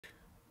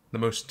The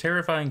most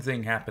terrifying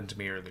thing happened to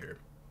me earlier.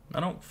 I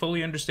don't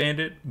fully understand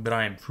it, but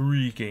I am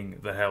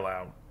freaking the hell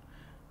out.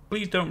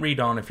 Please don't read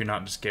on if you're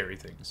not into scary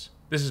things.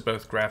 This is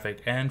both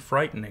graphic and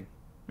frightening.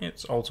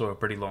 It's also a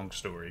pretty long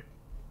story.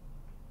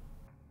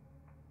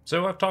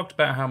 So I've talked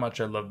about how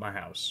much I love my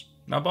house.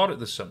 I bought it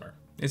this summer.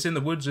 It's in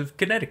the woods of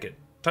Connecticut,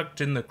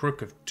 tucked in the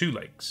crook of two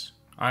lakes.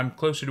 I'm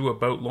closer to a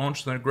boat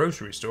launch than a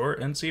grocery store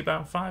and see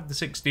about 5 to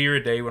 6 deer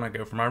a day when I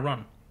go for my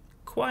run.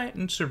 Quiet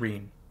and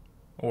serene.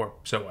 Or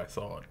so I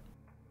thought.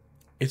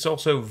 It's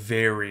also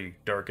very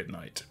dark at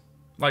night.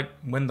 Like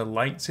when the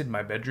lights in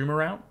my bedroom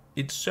are out,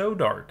 it's so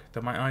dark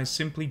that my eyes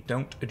simply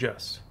don't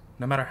adjust,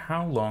 no matter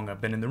how long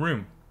I've been in the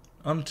room.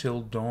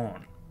 Until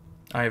dawn.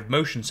 I have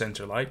motion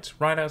sensor lights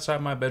right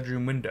outside my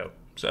bedroom window,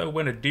 so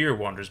when a deer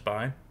wanders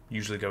by,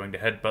 usually going to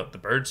headbutt the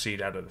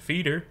birdseed out of the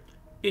feeder,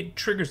 it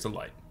triggers the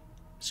light.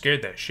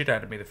 Scared the shit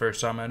out of me the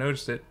first time I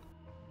noticed it.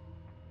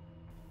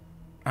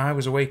 I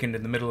was awakened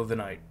in the middle of the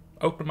night,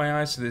 opened my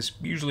eyes to this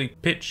usually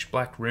pitch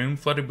black room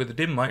flooded with a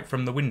dim light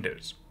from the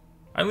windows.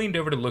 I leaned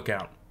over to look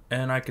out,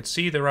 and I could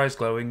see their eyes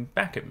glowing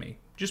back at me,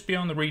 just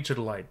beyond the reach of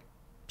the light.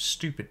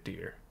 Stupid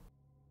deer.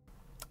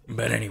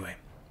 But anyway,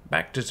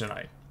 back to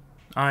tonight.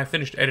 I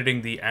finished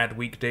editing the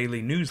Adweek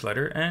Daily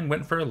newsletter and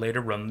went for a later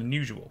run than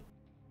usual.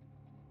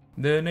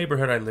 The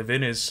neighborhood I live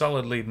in is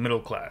solidly middle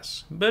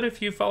class, but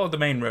if you follow the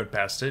main road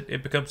past it,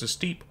 it becomes a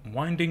steep,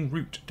 winding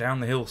route down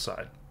the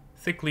hillside,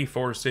 thickly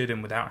forested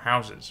and without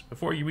houses,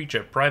 before you reach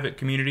a private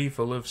community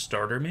full of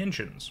starter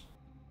mansions.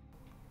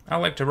 I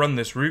like to run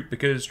this route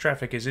because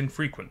traffic is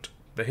infrequent.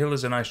 The hill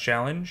is a nice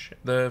challenge,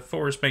 the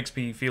forest makes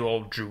me feel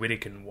all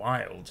druidic and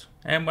wild,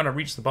 and when I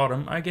reach the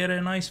bottom, I get a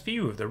nice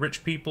view of the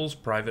rich people's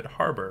private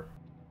harbor.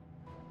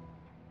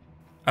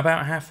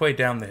 About halfway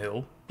down the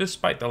hill,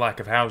 despite the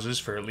lack of houses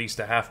for at least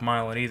a half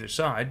mile on either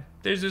side,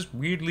 there's this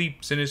weirdly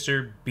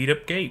sinister,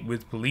 beat-up gate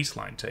with police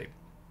line tape.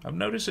 I've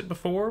noticed it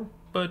before,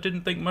 but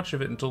didn't think much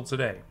of it until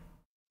today.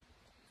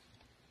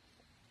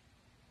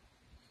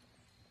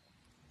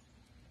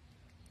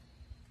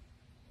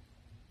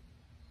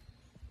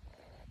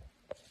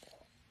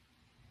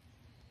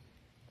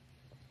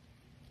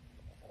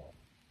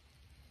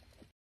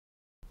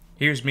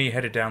 Here's me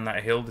headed down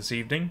that hill this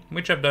evening,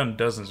 which I've done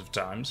dozens of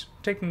times,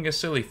 taking a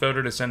silly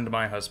photo to send to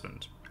my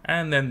husband,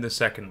 and then the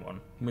second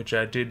one, which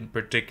I didn't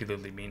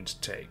particularly mean to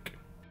take.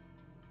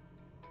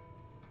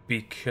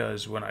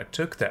 Because when I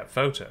took that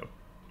photo,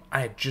 I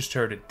had just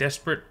heard a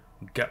desperate,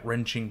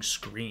 gut-wrenching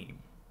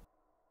scream.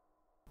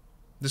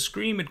 The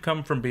scream had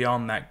come from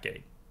beyond that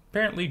gate,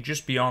 apparently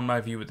just beyond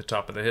my view at the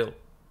top of the hill.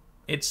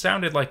 It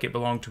sounded like it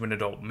belonged to an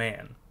adult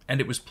man,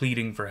 and it was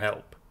pleading for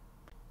help.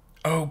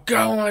 "Oh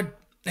God,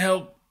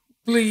 help!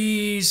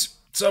 Please,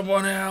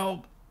 someone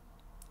help!"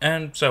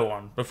 And so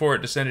on, before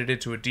it descended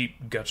into a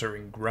deep,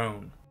 guttering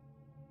groan.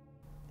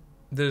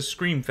 The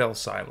scream fell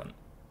silent.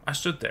 I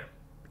stood there,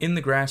 in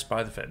the grass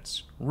by the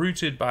fence,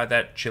 rooted by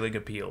that chilling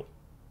appeal.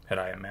 Had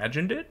I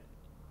imagined it?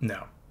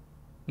 No.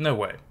 No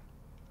way.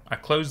 I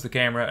closed the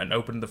camera and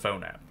opened the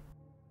phone app.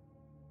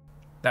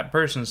 That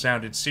person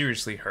sounded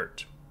seriously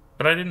hurt,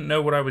 but I didn't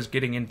know what I was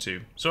getting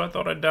into, so I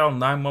thought I'd dial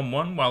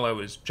 911 while I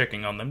was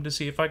checking on them to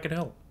see if I could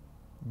help.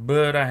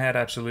 But I had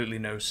absolutely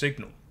no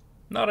signal.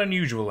 Not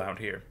unusual out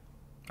here.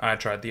 I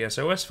tried the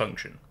SOS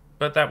function,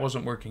 but that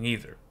wasn't working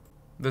either.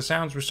 The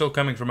sounds were still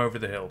coming from over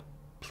the hill.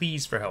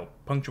 Pleas for help,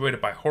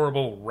 punctuated by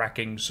horrible,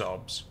 racking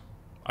sobs.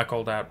 I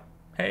called out,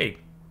 "Hey,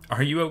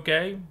 are you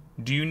okay?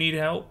 Do you need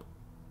help?"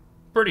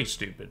 Pretty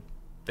stupid.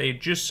 They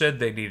had just said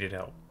they needed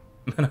help,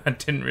 but I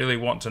didn't really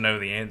want to know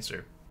the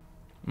answer.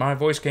 My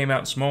voice came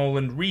out small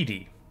and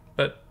reedy,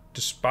 but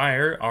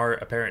despite our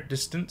apparent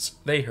distance,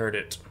 they heard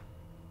it.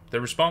 The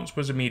response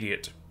was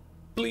immediate.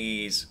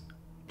 "Please,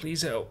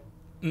 please help.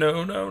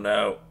 No, no,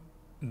 no."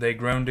 They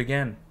groaned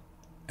again,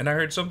 and I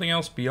heard something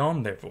else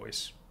beyond their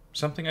voice.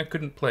 Something I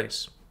couldn't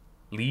place.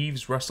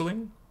 Leaves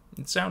rustling?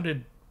 It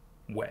sounded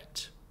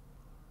wet.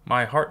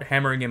 My heart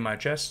hammering in my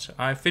chest,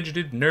 I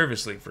fidgeted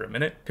nervously for a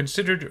minute,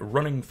 considered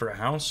running for a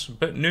house,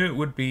 but knew it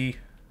would be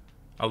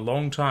a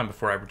long time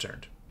before I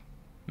returned.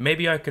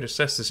 Maybe I could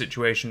assess the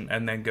situation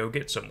and then go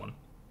get someone.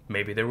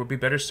 Maybe there would be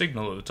better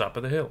signal at the top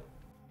of the hill.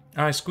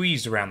 I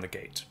squeezed around the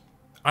gate.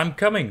 "I'm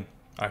coming,"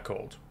 I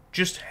called.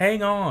 "Just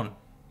hang on."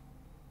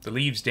 The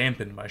leaves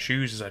dampened my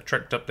shoes as I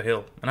trekked up the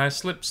hill, and I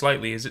slipped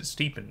slightly as it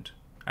steepened.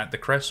 At the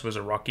crest was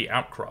a rocky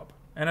outcrop,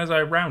 and as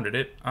I rounded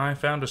it, I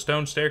found a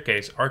stone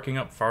staircase arcing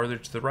up farther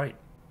to the right.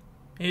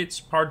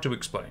 It's hard to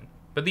explain,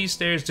 but these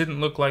stairs didn't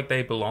look like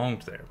they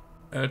belonged there.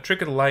 A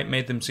trick of the light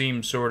made them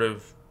seem sort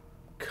of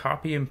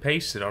copy and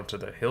pasted onto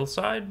the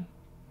hillside.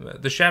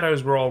 The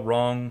shadows were all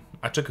wrong.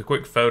 I took a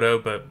quick photo,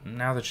 but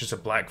now there's just a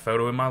black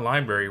photo in my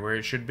library where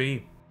it should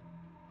be.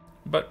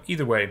 But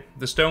either way,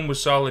 the stone was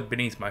solid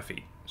beneath my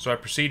feet, so I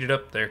proceeded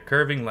up their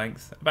curving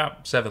length,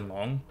 about 7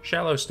 long,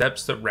 shallow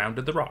steps that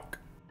rounded the rock.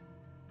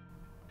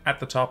 At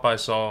the top I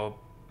saw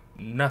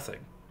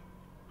nothing.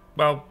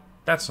 Well,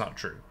 that's not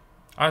true.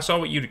 I saw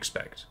what you'd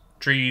expect.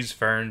 Trees,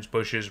 ferns,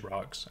 bushes,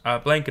 rocks, a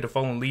blanket of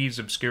fallen leaves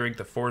obscuring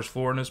the forest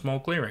floor in a small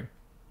clearing.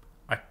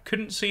 I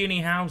couldn't see any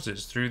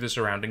houses through the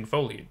surrounding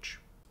foliage.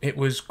 It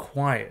was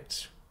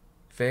quiet.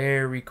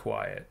 Very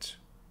quiet.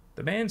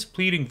 The man's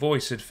pleading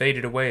voice had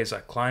faded away as I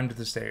climbed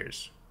the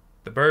stairs.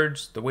 The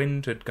birds, the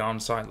wind had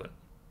gone silent.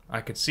 I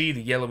could see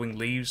the yellowing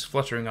leaves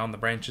fluttering on the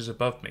branches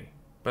above me,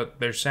 but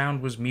their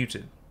sound was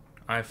muted.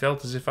 I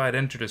felt as if I had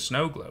entered a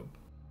snow globe.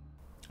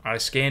 I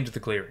scanned the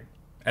clearing,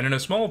 and in a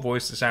small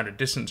voice that sounded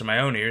distant to my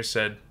own ears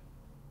said,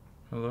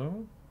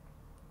 "Hello?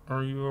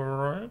 Are you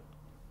alright?"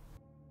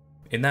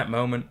 In that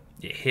moment,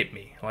 it hit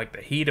me like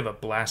the heat of a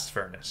blast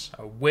furnace,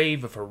 a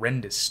wave of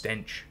horrendous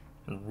stench,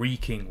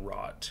 reeking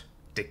rot,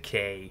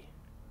 decay,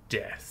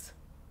 death.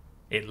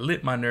 It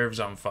lit my nerves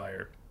on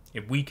fire.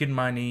 It weakened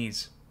my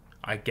knees.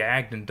 I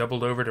gagged and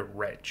doubled over to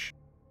retch.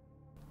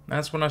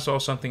 That's when I saw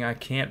something I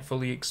can't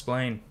fully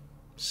explain.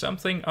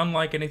 Something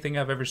unlike anything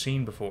I've ever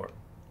seen before.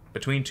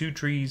 Between two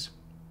trees,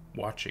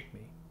 watching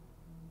me.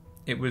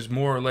 It was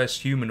more or less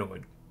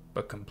humanoid,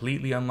 but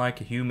completely unlike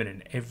a human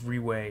in every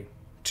way.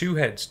 Two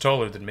heads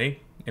taller than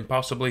me,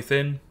 impossibly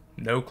thin,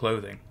 no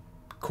clothing.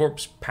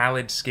 Corpse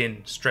pallid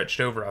skin stretched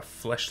over a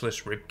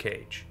fleshless rib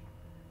cage.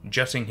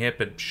 Jutting hip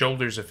and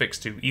shoulders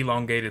affixed to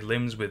elongated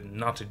limbs with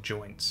knotted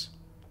joints.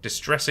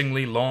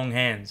 Distressingly long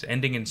hands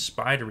ending in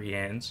spidery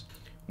hands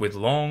with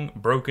long,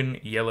 broken,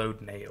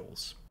 yellowed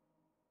nails.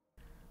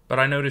 But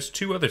I noticed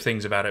two other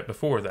things about it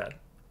before that.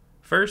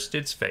 First,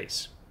 its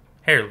face.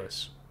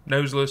 Hairless,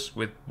 noseless,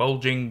 with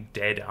bulging,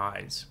 dead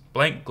eyes.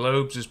 Blank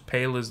globes as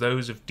pale as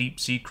those of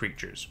deep-sea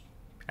creatures.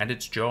 And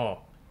its jaw.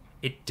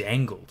 It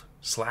dangled,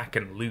 slack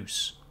and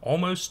loose,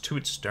 almost to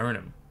its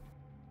sternum.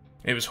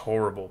 It was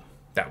horrible.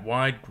 That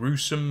wide,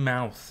 gruesome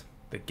mouth.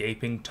 The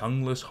gaping,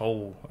 tongueless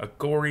hole. A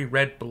gory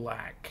red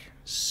black,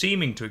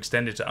 seeming to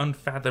extend into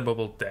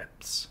unfathomable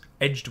depths,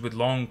 edged with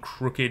long,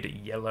 crooked,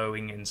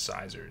 yellowing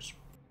incisors.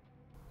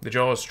 The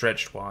jaws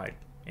stretched wide,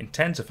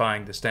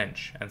 intensifying the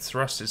stench, and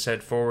thrust its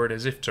head forward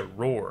as if to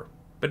roar.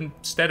 But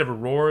instead of a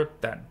roar,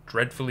 that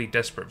dreadfully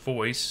desperate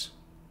voice,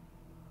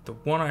 the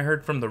one I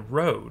heard from the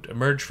road,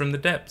 emerged from the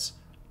depths.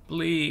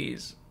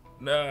 "Please,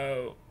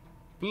 no,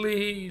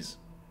 please,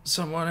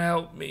 someone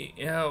help me,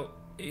 help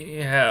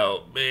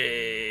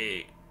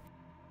me."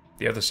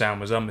 The other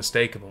sound was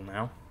unmistakable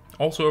now,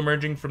 also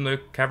emerging from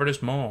the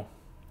cavernous maw.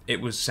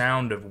 It was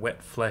sound of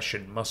wet flesh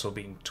and muscle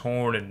being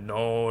torn and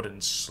gnawed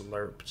and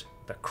slurped.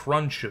 The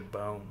crunch of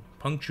bone,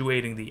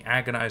 punctuating the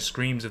agonized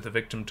screams of the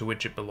victim to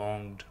which it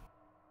belonged.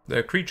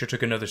 The creature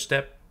took another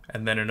step,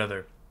 and then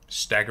another,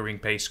 staggering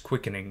pace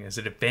quickening as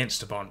it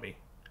advanced upon me.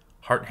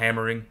 Heart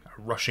hammering,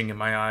 a rushing in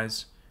my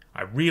eyes.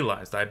 I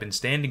realized I had been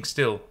standing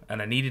still,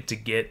 and I needed to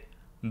get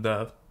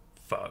the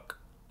fuck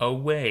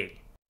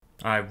away.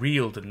 I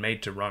reeled and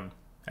made to run,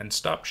 and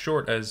stopped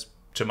short as,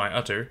 to my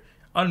utter,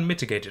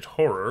 unmitigated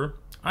horror,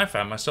 I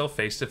found myself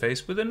face to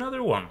face with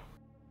another one.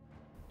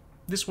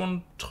 This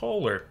one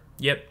taller,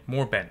 yet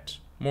more bent,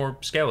 more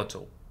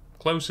skeletal,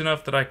 close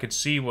enough that I could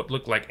see what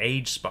looked like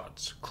age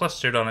spots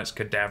clustered on its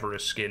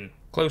cadaverous skin,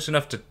 close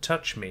enough to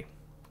touch me,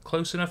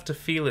 close enough to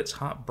feel its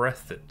hot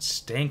breath that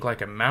stank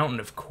like a mountain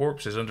of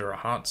corpses under a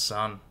hot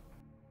sun.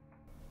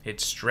 It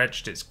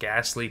stretched its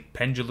ghastly,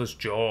 pendulous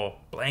jaw,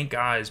 blank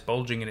eyes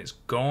bulging in its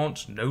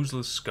gaunt,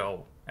 noseless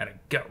skull, and a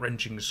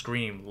gut-wrenching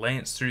scream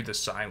lanced through the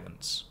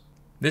silence.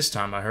 This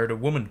time I heard a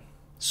woman,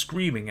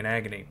 screaming in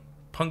agony,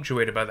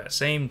 punctuated by that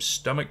same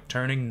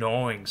stomach-turning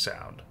gnawing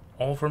sound,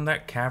 all from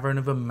that cavern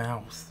of a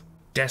mouth.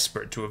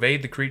 Desperate to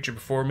evade the creature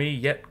before me,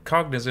 yet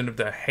cognizant of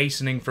the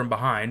hastening from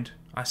behind,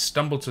 I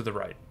stumbled to the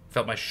right,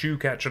 felt my shoe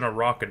catch on a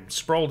rock and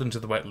sprawled into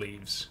the wet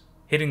leaves,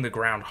 hitting the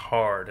ground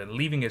hard and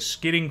leaving a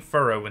skidding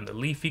furrow in the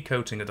leafy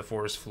coating of the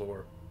forest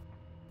floor.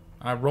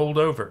 I rolled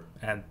over,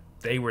 and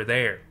they were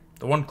there,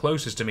 the one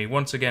closest to me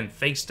once again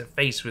face to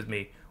face with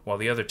me, while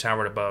the other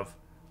towered above,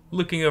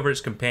 looking over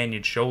its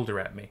companion's shoulder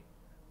at me,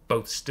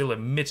 both still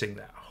emitting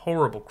that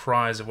horrible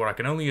cries of what I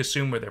can only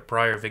assume were their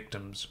prior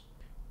victims.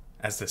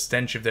 As the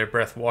stench of their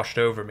breath washed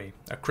over me,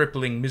 a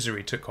crippling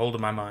misery took hold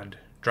of my mind,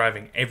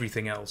 driving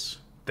everything else.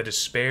 The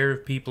despair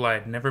of people I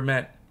had never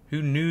met,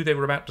 who knew they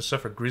were about to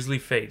suffer grisly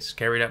fates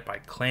carried out by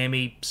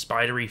clammy,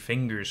 spidery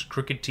fingers,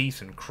 crooked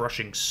teeth, and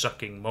crushing,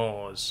 sucking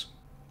maws.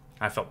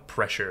 I felt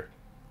pressure.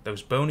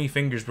 Those bony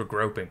fingers were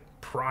groping,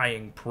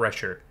 prying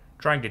pressure,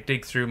 trying to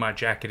dig through my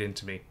jacket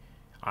into me.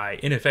 I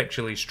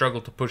ineffectually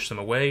struggled to push them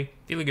away,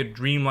 feeling a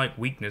dreamlike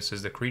weakness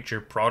as the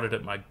creature prodded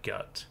at my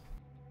gut.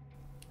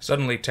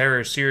 Suddenly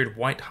terror seared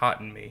white-hot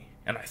in me,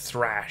 and I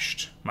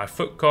thrashed. My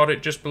foot caught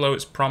it just below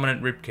its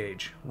prominent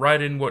ribcage,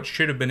 right in what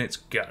should have been its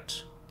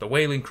gut. The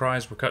wailing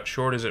cries were cut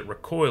short as it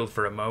recoiled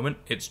for a moment,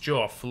 its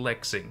jaw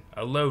flexing,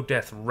 a low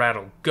death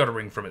rattle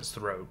guttering from its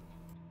throat.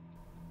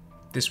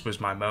 This was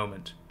my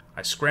moment.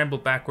 I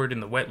scrambled backward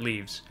in the wet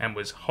leaves, and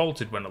was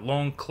halted when a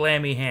long,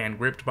 clammy hand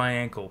gripped my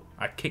ankle.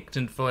 I kicked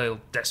and flailed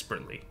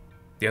desperately.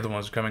 The other one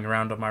was coming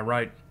around on my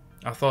right.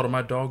 I thought of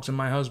my dogs and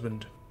my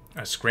husband.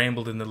 I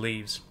scrambled in the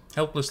leaves,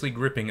 helplessly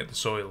gripping at the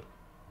soil.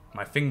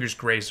 My fingers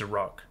grazed a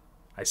rock.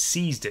 I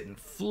seized it and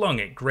flung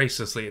it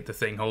gracelessly at the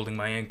thing holding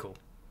my ankle.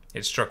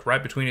 It struck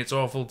right between its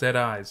awful dead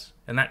eyes,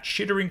 and that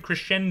chittering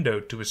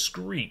crescendoed to a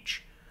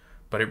screech.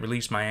 but it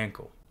released my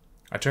ankle.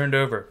 I turned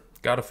over,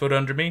 got a foot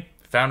under me,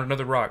 found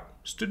another rock,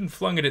 stood and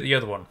flung it at the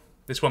other one.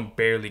 This one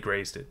barely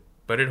grazed it,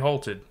 but it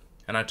halted,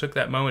 and I took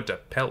that moment to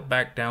pelt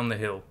back down the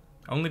hill,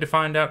 only to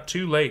find out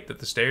too late that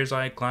the stairs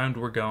I had climbed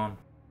were gone.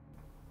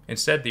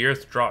 Instead, the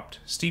earth dropped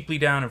steeply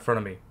down in front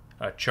of me.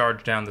 I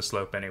charged down the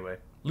slope anyway,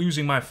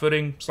 losing my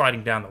footing,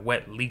 sliding down the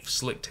wet,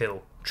 leaf-slicked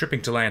hill,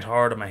 tripping to land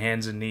hard on my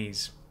hands and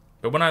knees.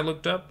 But when I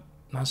looked up,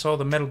 I saw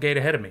the metal gate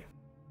ahead of me.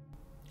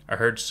 I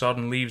heard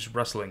sodden leaves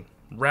rustling,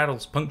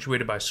 rattles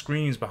punctuated by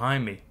screams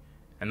behind me,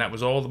 and that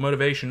was all the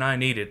motivation I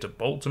needed to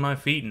bolt to my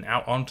feet and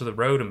out onto the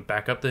road and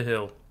back up the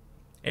hill.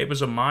 It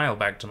was a mile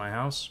back to my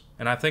house,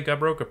 and I think I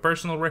broke a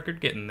personal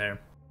record getting there.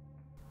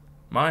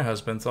 My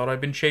husband thought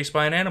I'd been chased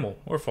by an animal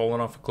or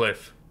fallen off a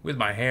cliff, with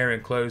my hair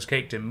and clothes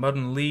caked in mud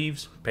and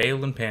leaves,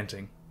 pale and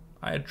panting.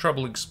 I had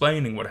trouble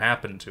explaining what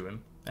happened to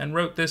him, and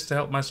wrote this to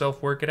help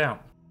myself work it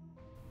out.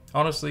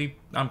 Honestly,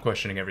 I'm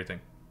questioning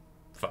everything.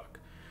 Fuck.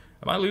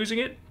 Am I losing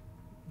it?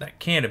 That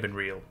can't have been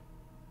real.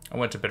 I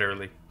went to bed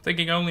early,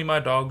 thinking only my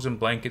dogs and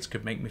blankets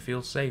could make me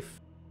feel safe.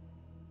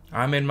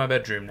 I'm in my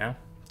bedroom now,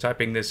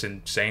 typing this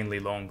insanely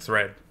long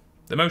thread.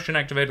 The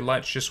motion-activated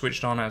lights just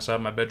switched on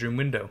outside my bedroom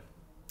window.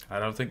 I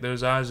don't think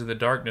those eyes in the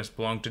darkness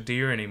belong to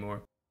deer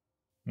anymore.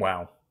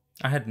 Wow.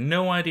 I had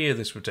no idea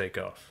this would take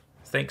off.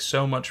 Thanks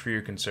so much for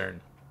your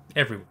concern.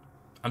 Everyone.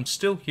 I'm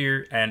still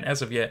here and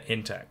as of yet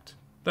intact,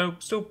 though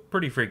still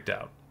pretty freaked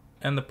out.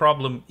 And the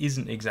problem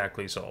isn't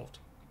exactly solved.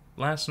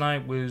 Last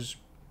night was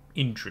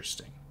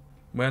interesting.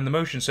 When the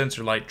motion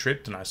sensor light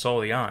tripped and I saw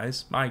the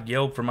eyes, I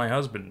yelled for my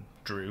husband,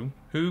 Drew,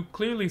 who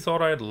clearly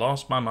thought I had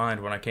lost my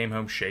mind when I came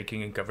home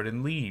shaking and covered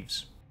in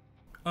leaves.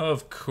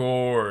 Of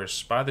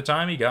course, by the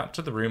time he got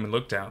to the room and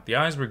looked out, the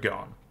eyes were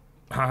gone.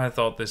 I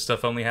thought this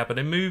stuff only happened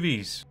in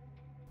movies.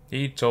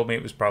 He told me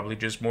it was probably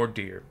just more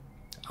deer.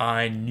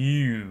 I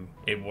knew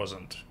it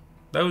wasn't.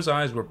 Those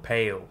eyes were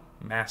pale,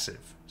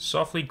 massive,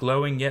 softly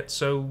glowing yet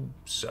so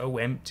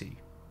empty,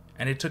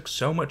 and it took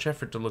so much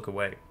effort to look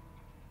away.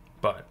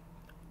 But,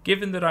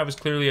 given that I was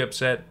clearly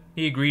upset,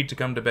 he agreed to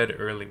come to bed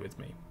early with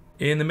me.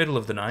 In the middle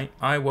of the night,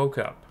 I woke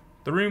up.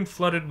 The room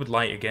flooded with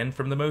light again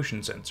from the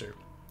motion sensor.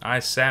 I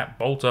sat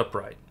bolt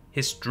upright,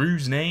 hissed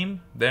Drew's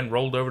name, then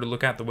rolled over to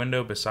look out the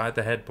window beside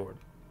the headboard,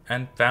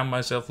 and found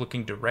myself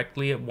looking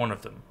directly at one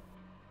of them.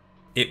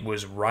 It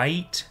was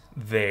right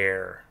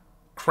there,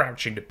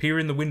 crouching to peer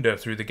in the window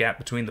through the gap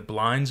between the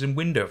blinds and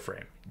window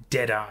frame,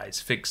 dead eyes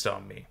fixed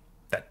on me,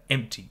 that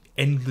empty,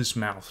 endless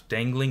mouth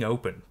dangling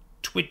open,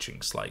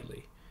 twitching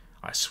slightly.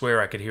 I swear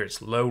I could hear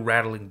its low,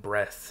 rattling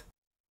breath.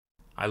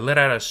 I let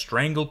out a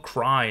strangled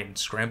cry and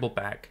scrambled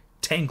back,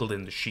 tangled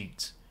in the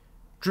sheets.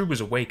 Drew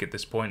was awake at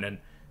this point and,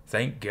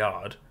 thank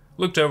God,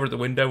 looked over at the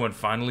window and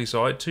finally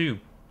saw it too.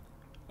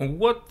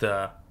 "What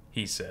the?"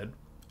 he said,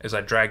 as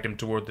I dragged him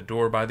toward the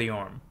door by the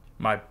arm.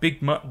 My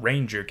big mutt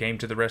Ranger came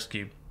to the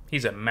rescue.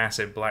 He's a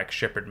massive black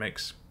shepherd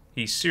mix.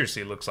 He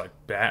seriously looks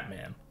like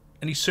Batman.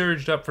 And he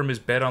surged up from his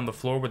bed on the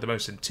floor with the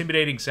most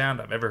intimidating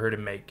sound I've ever heard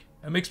him make,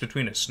 a mix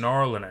between a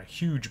snarl and a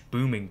huge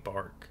booming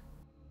bark.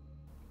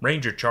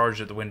 Ranger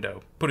charged at the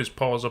window, put his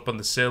paws up on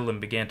the sill and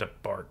began to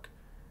bark.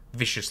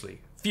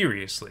 Viciously,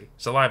 furiously,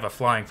 saliva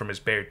flying from his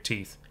bared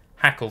teeth,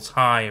 hackles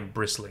high and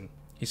bristling.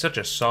 He's such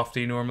a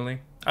softie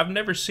normally. I've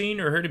never seen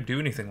or heard him do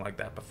anything like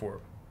that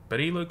before, but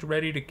he looked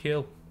ready to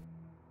kill.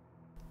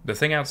 The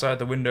thing outside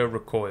the window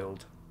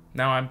recoiled.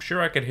 Now I'm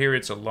sure I could hear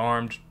its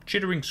alarmed,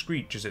 chittering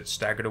screech as it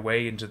staggered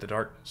away into the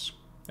darkness.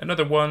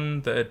 Another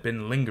one that had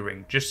been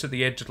lingering just at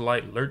the edge of the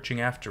light, lurching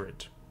after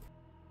it.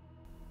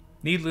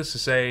 Needless to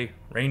say,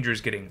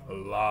 Ranger's getting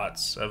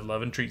lots of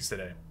love and treats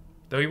today,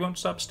 though he won't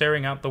stop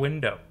staring out the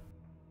window.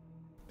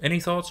 Any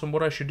thoughts on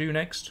what I should do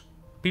next?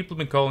 People have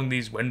been calling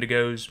these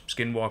Wendigos,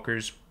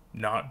 skinwalkers,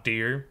 not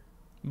deer,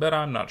 but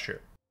I'm not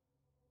sure.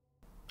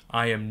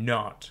 I am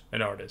not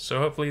an artist, so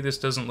hopefully this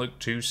doesn't look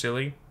too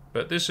silly,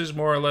 but this is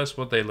more or less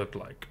what they looked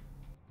like.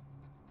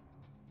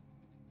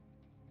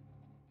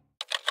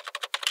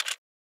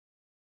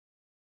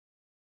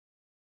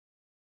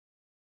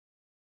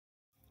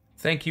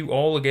 Thank you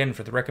all again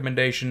for the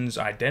recommendations,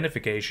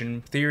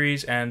 identification,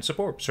 theories, and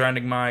support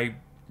surrounding my,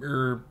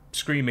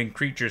 screaming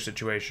creature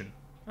situation.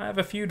 I have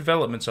a few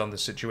developments on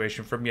this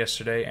situation from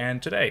yesterday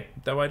and today,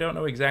 though I don't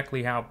know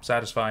exactly how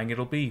satisfying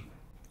it'll be.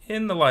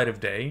 In the light of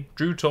day,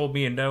 Drew told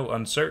me in no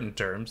uncertain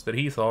terms that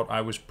he thought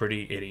I was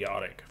pretty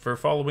idiotic for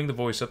following the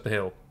voice up the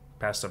hill,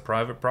 past a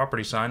private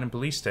property sign and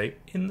police tape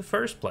in the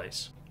first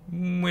place.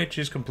 Which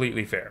is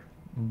completely fair.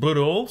 But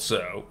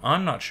also,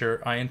 I'm not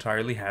sure I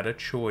entirely had a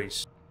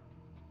choice.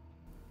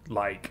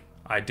 Like,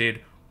 I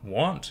did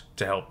want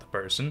to help the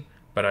person,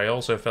 but I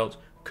also felt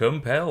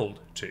compelled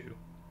to.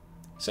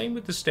 Same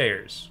with the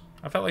stairs.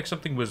 I felt like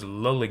something was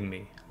lulling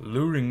me,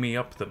 luring me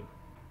up them.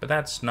 But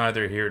that's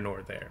neither here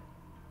nor there.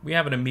 We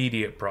have an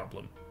immediate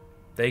problem.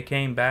 They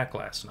came back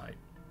last night.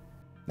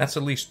 That's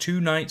at least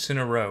 2 nights in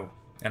a row,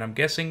 and I'm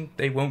guessing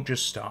they won't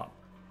just stop.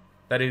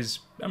 That is,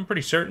 I'm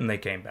pretty certain they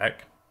came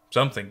back.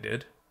 Something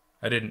did.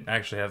 I didn't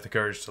actually have the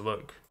courage to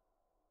look.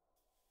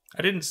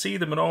 I didn't see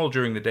them at all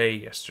during the day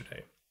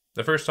yesterday.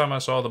 The first time I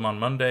saw them on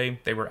Monday,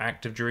 they were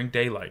active during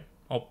daylight,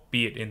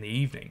 albeit in the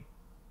evening.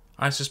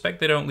 I suspect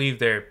they don't leave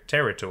their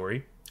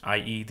territory,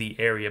 i.e. the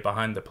area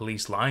behind the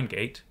police line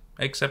gate,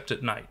 except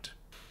at night.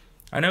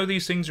 I know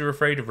these things are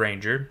afraid of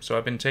Ranger, so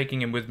I've been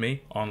taking him with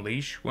me, on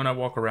leash, when I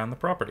walk around the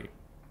property.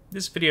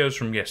 This video is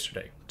from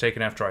yesterday,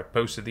 taken after I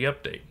posted the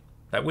update.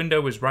 That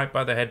window is right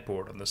by the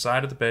headboard on the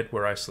side of the bed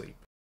where I sleep.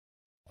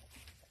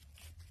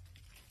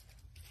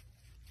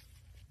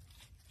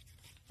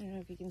 I don't know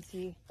if you can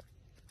see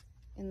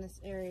in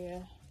this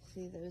area,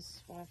 see those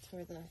spots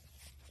where the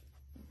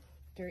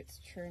dirt's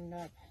churned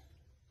up.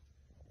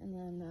 And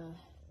then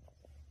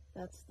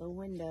that's the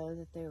window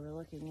that they were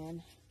looking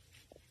in.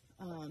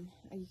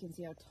 You can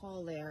see how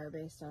tall they are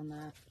based on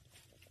that.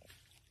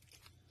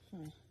 I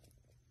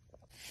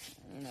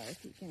don't know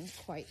if you can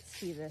quite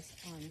see this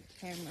on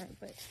camera,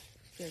 but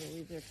the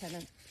leaves are kind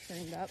of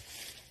churned up.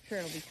 I'm sure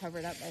it'll be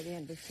covered up by the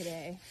end of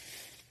today.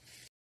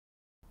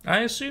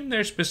 I assume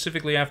they're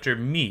specifically after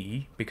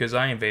me because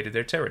I invaded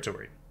their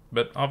territory,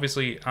 but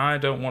obviously I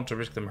don't want to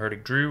risk them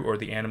hurting Drew or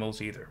the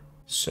animals either.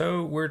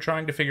 So we're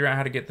trying to figure out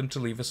how to get them to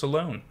leave us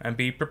alone and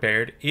be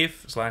prepared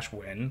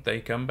if/when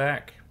they come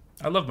back.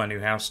 I love my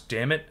new house,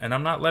 damn it, and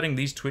I'm not letting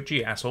these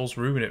twitchy assholes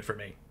ruin it for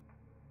me.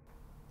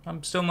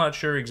 I'm still not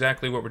sure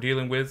exactly what we're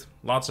dealing with.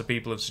 Lots of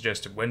people have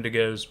suggested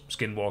Wendigos,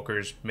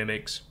 skinwalkers,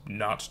 mimics,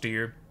 not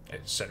deer,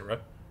 etc.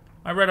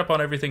 I read up on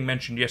everything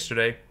mentioned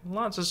yesterday.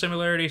 Lots of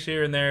similarities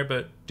here and there,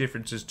 but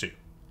differences too.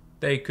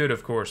 They could,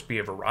 of course, be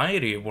a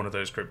variety of one of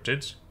those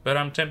cryptids, but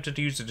I'm tempted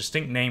to use a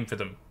distinct name for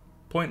them.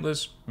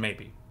 Pointless?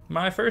 Maybe.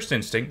 My first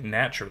instinct,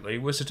 naturally,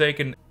 was to take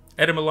an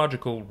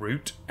etymological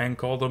root and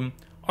call them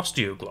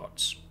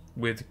osteoglots,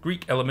 with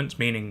Greek elements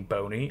meaning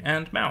bony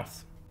and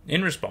mouth.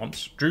 In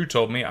response, Drew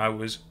told me I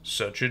was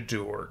such a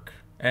dork,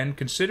 and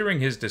considering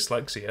his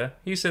dyslexia,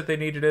 he said they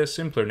needed a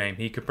simpler name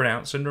he could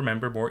pronounce and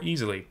remember more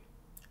easily.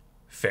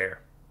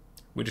 Fair.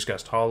 We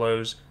discussed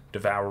hollows,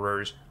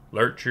 devourers,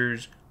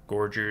 lurchers,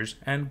 gorgers,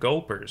 and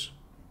gulpers.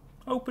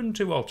 Open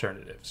to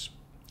alternatives.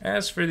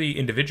 As for the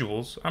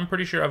individuals, I'm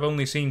pretty sure I've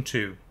only seen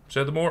two,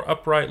 so the more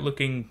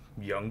upright-looking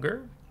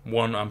younger,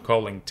 one I'm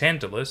calling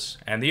Tantalus,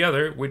 and the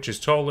other, which is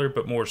taller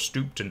but more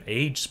stooped and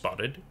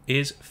age-spotted,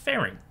 is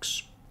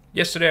Pharynx.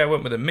 Yesterday I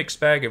went with a mixed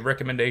bag of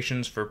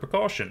recommendations for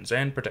precautions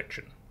and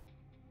protection.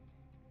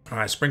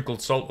 I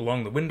sprinkled salt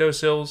along the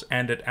windowsills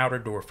and at outer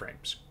door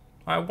frames.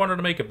 I wanted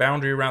to make a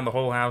boundary around the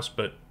whole house,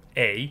 but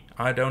A,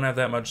 I don't have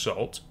that much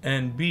salt,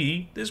 and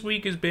B, this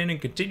week has been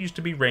and continues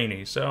to be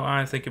rainy, so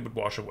I think it would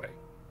wash away.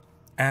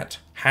 At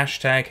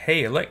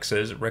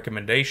 #HeyAlexa's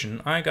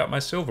recommendation, I got my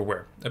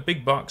silverware, a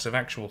big box of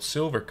actual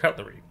silver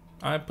cutlery.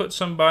 I put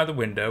some by the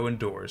window and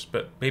doors,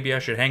 but maybe I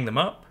should hang them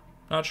up?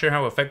 Not sure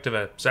how effective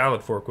a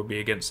salad fork would be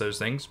against those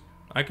things.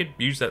 I could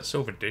use that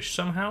silver dish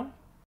somehow?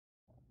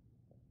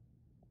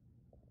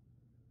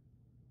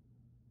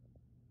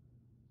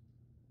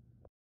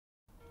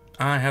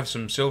 I have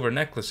some silver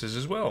necklaces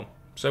as well,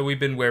 so we've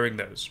been wearing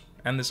those.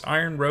 And this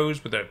iron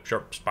rose with a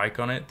sharp spike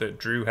on it that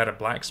Drew had a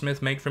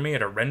blacksmith make for me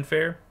at a Ren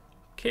fair?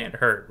 Can't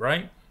hurt,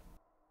 right?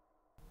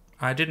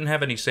 I didn't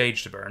have any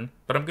sage to burn,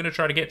 but I'm going to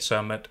try to get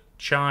some at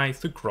Chai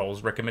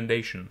Thukrol's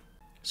recommendation.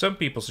 Some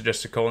people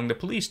suggested calling the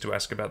police to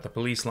ask about the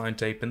police line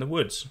tape in the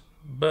woods,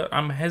 but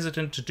I'm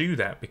hesitant to do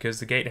that because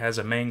the gate has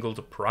a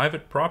mangled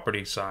private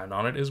property sign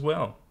on it as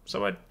well,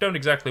 so I don't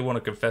exactly want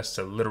to confess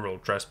to literal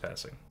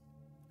trespassing.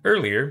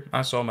 Earlier,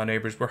 I saw my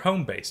neighbors were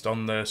home-based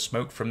on the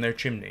smoke from their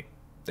chimney.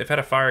 They've had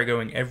a fire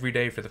going every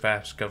day for the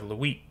past couple of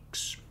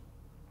weeks,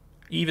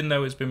 even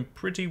though it's been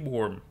pretty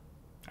warm.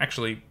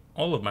 Actually,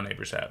 all of my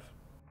neighbors have.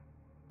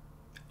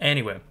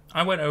 Anyway,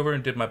 I went over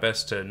and did my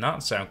best to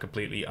not sound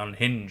completely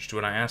unhinged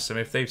when I asked them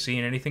if they've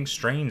seen anything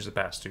strange the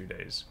past 2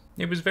 days.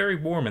 It was very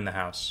warm in the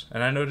house,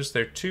 and I noticed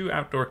their 2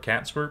 outdoor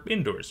cats were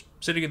indoors,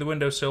 sitting at the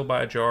windowsill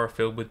by a jar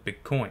filled with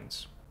big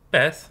coins.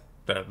 Beth,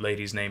 the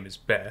lady's name is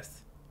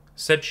Beth,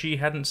 said she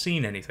hadn't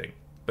seen anything,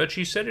 but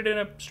she said it in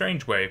a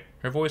strange way,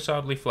 her voice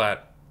oddly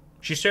flat.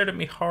 She stared at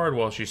me hard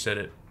while she said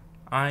it.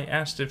 I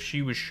asked if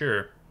she was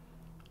sure.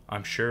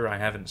 I'm sure I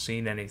haven't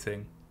seen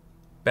anything,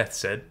 Beth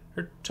said,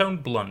 her tone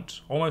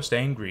blunt, almost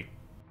angry.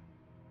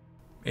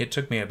 It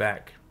took me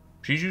aback.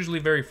 She's usually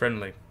very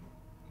friendly.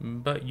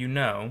 But you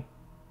know,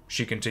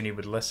 she continued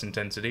with less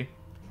intensity,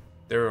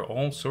 there are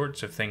all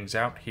sorts of things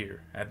out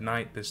here at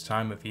night this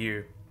time of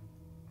year.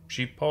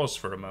 She paused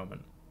for a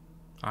moment.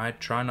 I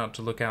try not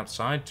to look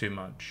outside too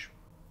much.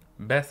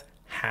 Beth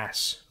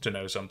has to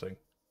know something.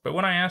 But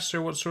when I asked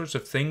her what sorts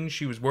of things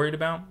she was worried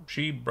about,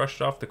 she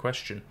brushed off the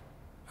question.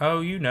 Oh,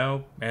 you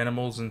know,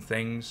 animals and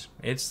things.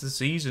 It's the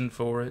season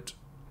for it.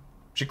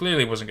 She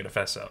clearly wasn't going to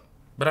fess up,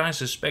 but I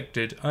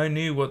suspected I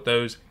knew what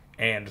those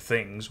and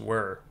things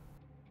were.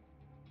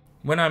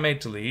 When I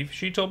made to leave,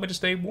 she told me to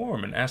stay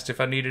warm and asked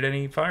if I needed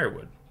any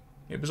firewood.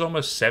 It was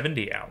almost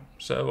 70 out,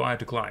 so I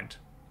declined.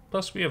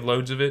 Plus, we have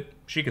loads of it.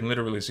 She can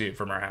literally see it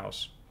from our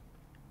house.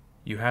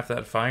 You have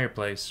that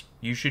fireplace.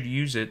 You should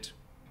use it,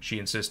 she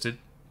insisted.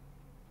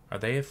 Are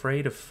they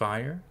afraid of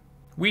fire?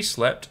 We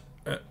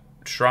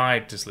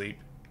tried to sleep,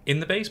 in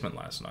the basement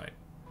last night.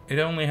 It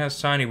only has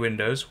tiny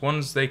windows,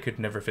 ones they could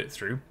never fit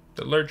through.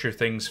 The lurcher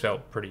things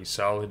felt pretty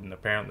solid and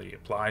apparently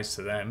applies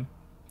to them.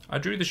 I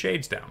drew the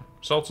shades down,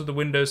 salted the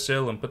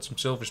windowsill, and put some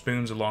silver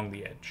spoons along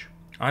the edge.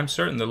 I'm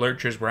certain the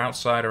lurchers were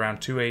outside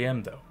around 2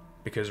 a.m. though,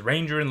 because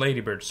Ranger and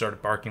Ladybird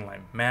started barking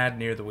like mad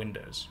near the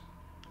windows.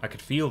 I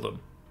could feel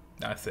them,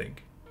 I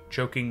think,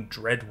 choking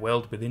dread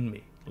welled within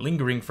me,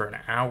 lingering for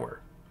an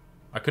hour.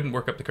 I couldn't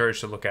work up the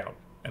courage to look out,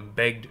 and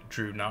begged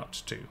Drew not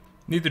to.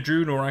 Neither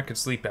Drew nor I could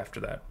sleep after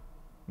that.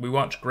 We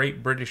watched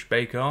Great British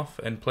Bake Off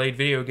and played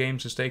video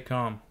games to stay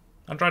calm.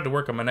 I tried to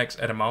work on my next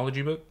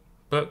etymology book,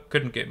 but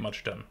couldn't get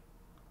much done.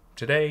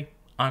 Today,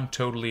 I'm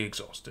totally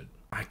exhausted.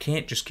 I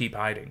can't just keep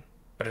hiding,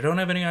 but I don't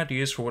have any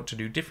ideas for what to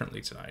do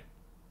differently tonight.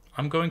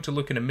 I'm going to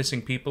look into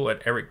missing people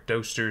at Eric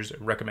Doster's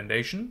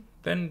recommendation,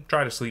 then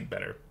try to sleep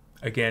better,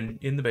 again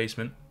in the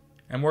basement,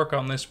 and work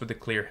on this with a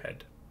clear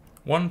head.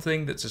 One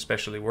thing that's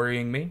especially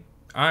worrying me,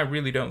 I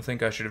really don't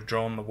think I should have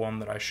drawn the one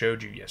that I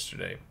showed you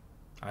yesterday.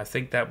 I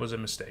think that was a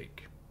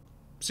mistake.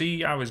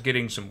 See, I was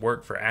getting some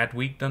work for Ad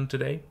Week done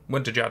today,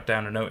 went to jot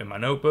down a note in my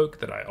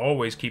notebook that I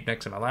always keep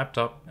next to my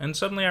laptop, and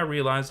suddenly I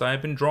realized I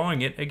had been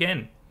drawing it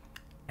again.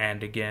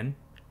 And again.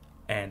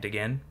 And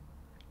again.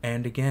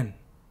 And again.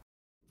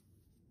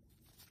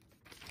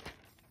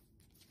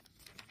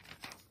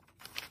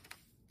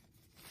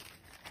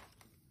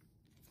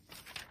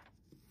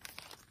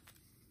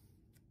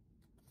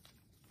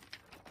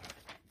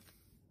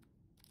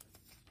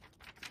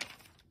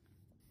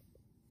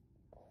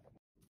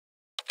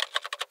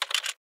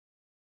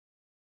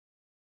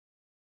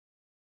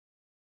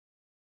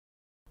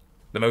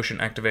 The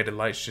motion-activated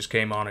lights just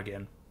came on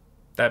again.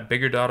 That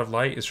bigger dot of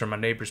light is from my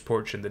neighbor's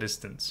porch in the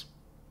distance.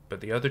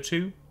 But the other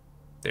two?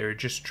 There are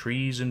just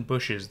trees and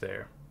bushes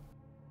there.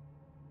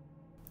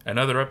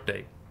 Another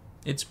update.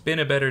 It's been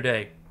a better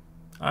day.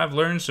 I've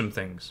learned some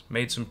things,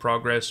 made some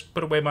progress,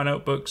 put away my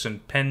notebooks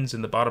and pens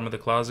in the bottom of the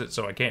closet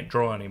so I can't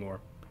draw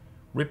anymore.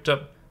 Ripped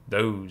up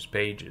those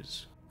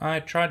pages. I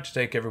tried to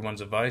take everyone's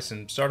advice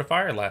and start a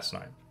fire last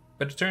night,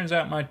 but it turns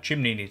out my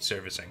chimney needs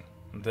servicing.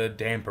 The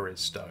damper is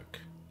stuck.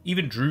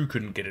 Even Drew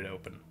couldn't get it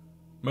open.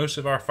 Most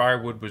of our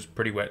firewood was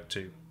pretty wet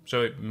too,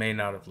 so it may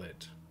not have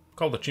lit.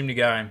 Call the chimney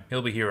guy,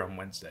 he'll be here on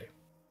Wednesday.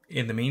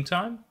 In the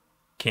meantime,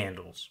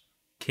 candles.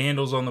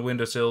 Candles on the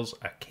windowsills,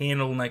 a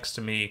candle next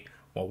to me,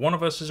 while one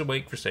of us is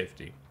awake for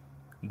safety.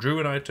 Drew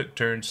and I took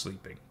turns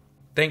sleeping.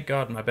 Thank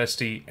God my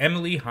bestie,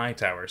 Emily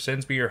Hightower,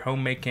 sends me her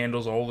homemade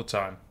candles all the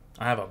time.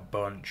 I have a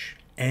bunch,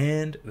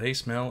 and they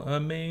smell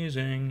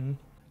amazing.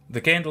 The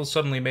candles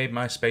suddenly made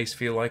my space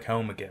feel like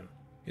home again.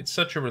 It's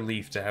such a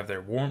relief to have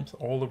their warmth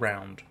all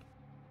around.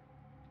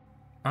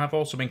 I've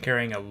also been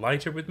carrying a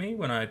lighter with me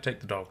when I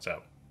take the dogs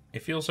out.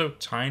 It feels so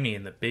tiny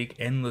in the big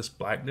endless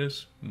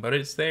blackness, but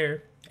it's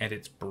there, and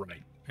it's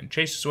bright, and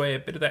chases away a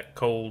bit of that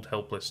cold,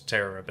 helpless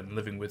terror I've been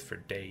living with for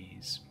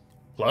days.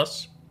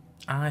 Plus,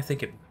 I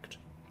think it worked.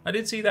 I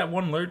did see that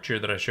one lurcher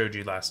that I showed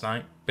you last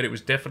night, but it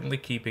was definitely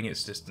keeping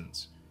its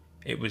distance.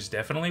 It was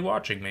definitely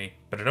watching me,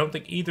 but I don't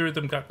think either of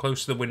them got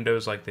close to the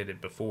windows like they did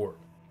before.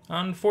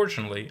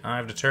 Unfortunately,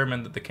 I've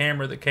determined that the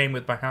camera that came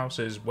with my house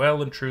is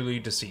well and truly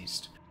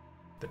deceased.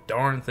 The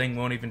darn thing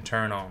won't even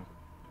turn on.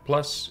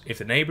 Plus, if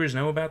the neighbors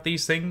know about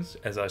these things,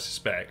 as I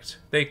suspect,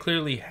 they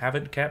clearly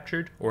haven't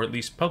captured, or at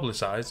least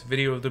publicized,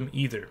 video of them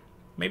either.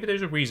 Maybe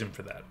there's a reason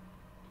for that.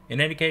 In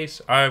any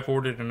case, I've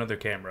ordered another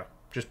camera,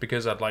 just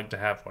because I'd like to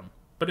have one,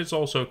 but it's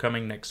also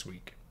coming next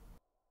week.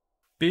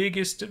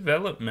 Biggest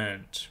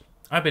development.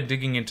 I've been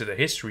digging into the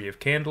history of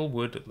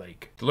Candlewood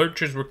Lake. The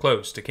lurchers were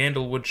close to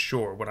Candlewood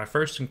shore when I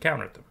first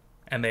encountered them,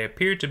 and they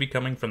appear to be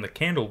coming from the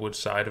Candlewood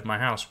side of my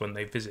house when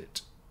they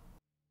visit.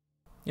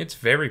 It's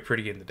very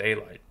pretty in the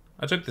daylight.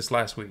 I took this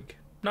last week.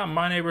 Not in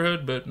my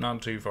neighborhood, but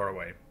not too far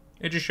away.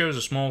 It just shows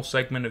a small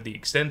segment of the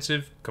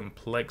extensive,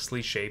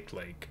 complexly shaped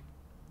lake.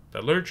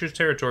 The lurchers'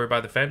 territory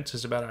by the fence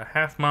is about a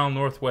half-mile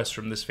northwest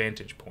from this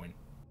vantage point.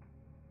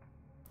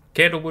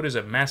 Candlewood is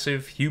a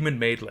massive,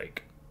 human-made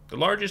lake, the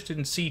largest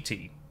in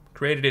CT,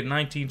 created in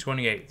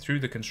 1928 through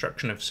the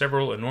construction of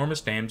several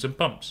enormous dams and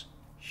pumps.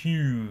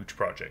 Huge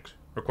project,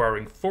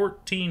 requiring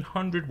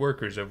 1,400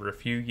 workers over a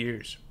few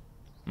years.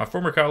 My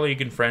former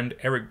colleague and friend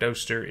Eric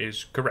Doster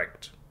is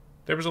correct.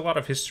 There was a lot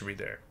of history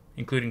there,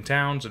 including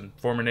towns and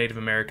former Native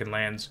American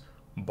lands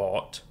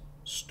bought,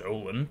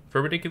 stolen,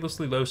 for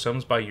ridiculously low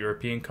sums by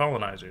European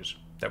colonizers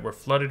that were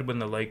flooded when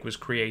the lake was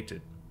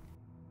created.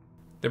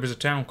 There was a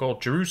town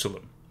called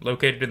Jerusalem,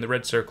 located in the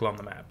red circle on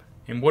the map,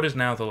 in what is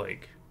now the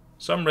lake.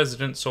 Some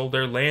residents sold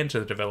their land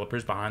to the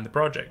developers behind the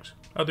project.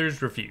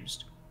 Others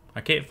refused. I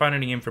can't find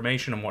any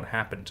information on what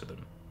happened to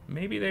them.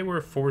 Maybe they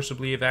were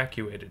forcibly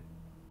evacuated.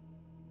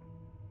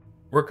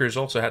 Workers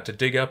also had to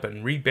dig up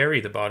and rebury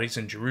the bodies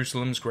in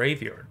Jerusalem's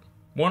graveyard.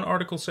 One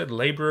article said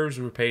laborers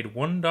were paid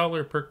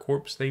 $1 per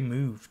corpse they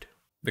moved.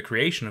 The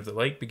creation of the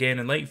lake began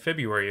in late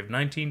February of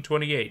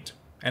 1928,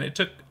 and it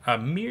took a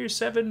mere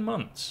 7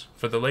 months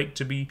for the lake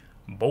to be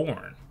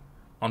born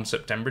on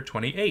September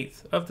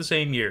 28th of the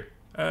same year,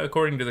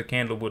 according to the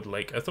Candlewood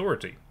Lake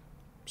Authority.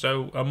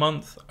 So, a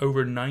month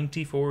over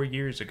 94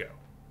 years ago.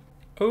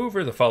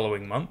 Over the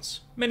following months,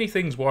 many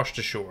things washed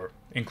ashore,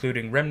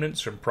 including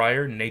remnants from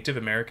prior Native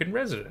American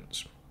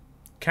residents.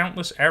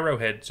 Countless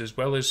arrowheads as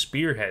well as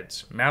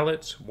spearheads,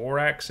 mallets, war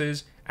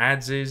axes,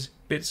 adzes,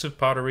 bits of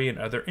pottery and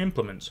other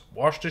implements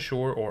washed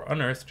ashore or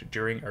unearthed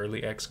during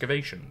early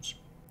excavations.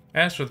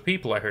 As for the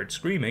people I heard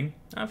screaming,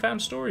 I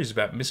found stories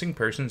about missing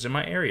persons in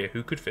my area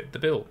who could fit the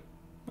bill.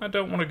 I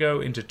don't want to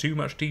go into too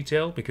much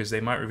detail because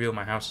they might reveal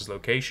my house's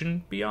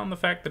location beyond the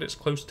fact that it's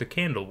close to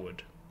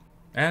Candlewood.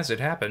 As it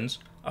happens,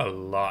 a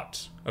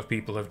lot of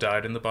people have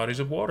died in the bodies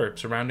of water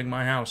surrounding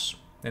my house,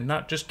 and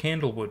not just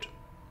Candlewood.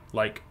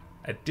 Like,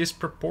 a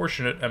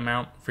disproportionate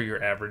amount for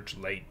your average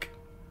lake.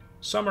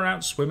 Some are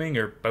out swimming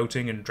or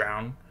boating and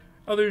drown.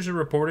 Others are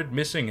reported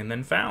missing and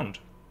then found,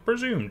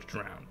 presumed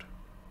drowned.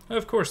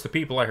 Of course, the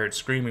people I heard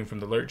screaming from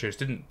the Lurchers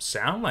didn't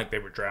sound like they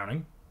were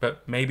drowning,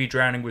 but maybe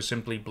drowning was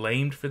simply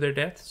blamed for their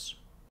deaths?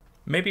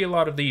 Maybe a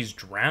lot of these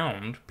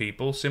drowned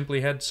people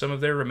simply had some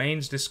of their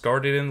remains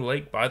discarded in the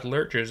lake by the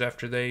Lurchers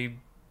after they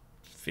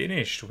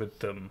finished with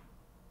them.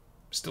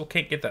 Still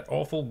can't get that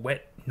awful,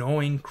 wet,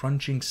 gnawing,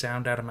 crunching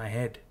sound out of my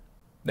head.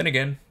 Then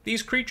again,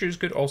 these creatures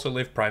could also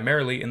live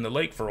primarily in the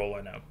lake for all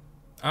I know.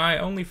 I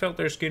only felt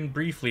their skin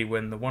briefly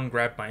when the one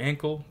grabbed my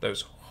ankle,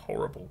 those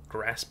horrible,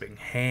 grasping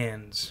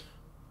hands.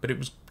 But it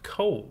was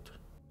cold.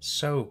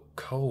 So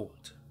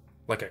cold.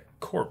 Like a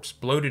corpse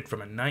bloated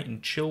from a night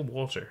in chill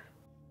water.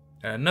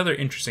 Another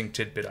interesting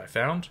tidbit I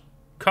found.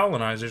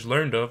 Colonizers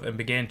learned of and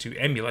began to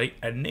emulate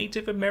a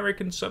Native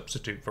American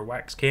substitute for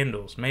wax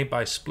candles made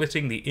by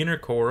splitting the inner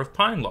core of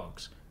pine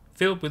logs,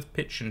 filled with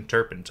pitch and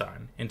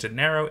turpentine, into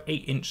narrow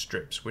 8-inch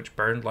strips which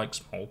burned like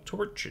small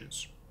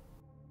torches.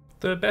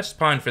 The best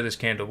pine for this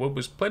candlewood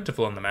was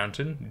plentiful on the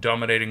mountain,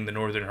 dominating the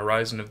northern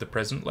horizon of the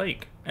present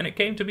lake, and it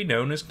came to be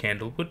known as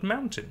Candlewood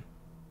Mountain.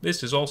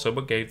 This is also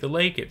what gave the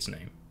lake its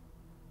name.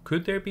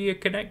 Could there be a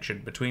connection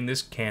between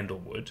this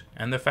candlewood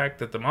and the fact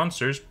that the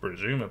monsters,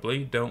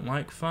 presumably, don't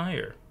like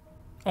fire?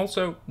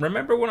 Also,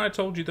 remember when I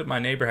told you that my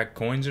neighbor had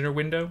coins in her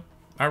window?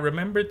 I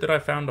remembered that I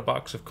found a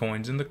box of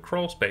coins in the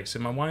crawl space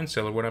in my wine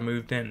cellar when I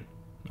moved in.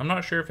 I'm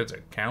not sure if it's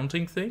a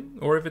counting thing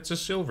or if it's a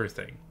silver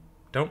thing.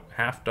 Don't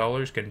 $half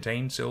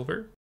contain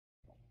silver?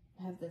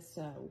 I have this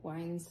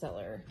wine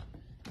cellar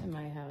in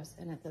my house,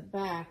 and at the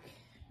back,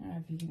 I don't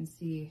know if you can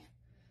see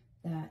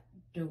that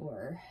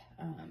door.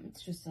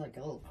 It's just like a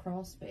little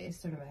crawl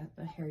space, sort of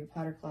a Harry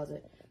Potter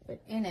closet.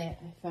 But in it,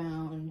 I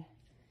found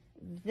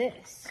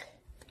this,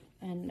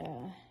 and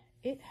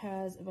it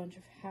has a bunch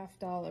of $half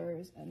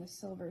and a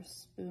silver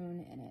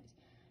spoon in it.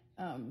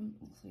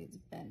 Looks like it's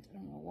bent. I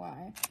don't know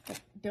why.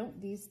 But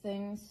don't these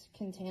things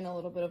contain a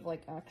little bit of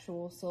like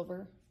actual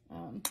silver? I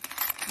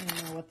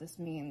don't know what this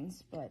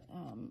means, but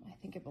I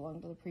think it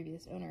belonged to the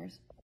previous owners.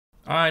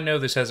 I know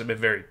this hasn't been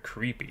very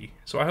creepy,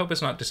 so I hope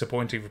it's not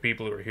disappointing for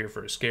people who are here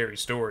for a scary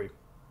story.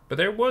 But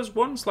there was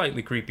one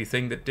slightly creepy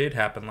thing that did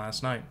happen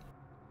last night.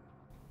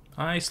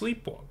 I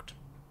sleepwalked,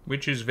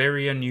 which is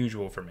very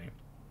unusual for me.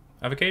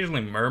 I've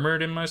occasionally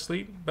murmured in my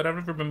sleep, but I've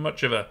never been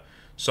much of a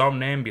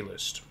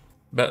somnambulist.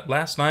 But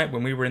last night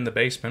when we were in the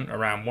basement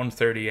around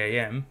 1:30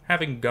 a.m.,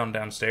 having gone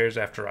downstairs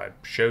after I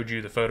showed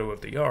you the photo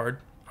of the yard,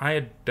 I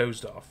had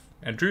dozed off,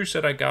 and Drew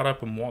said I got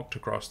up and walked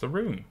across the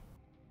room.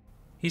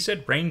 He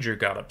said Ranger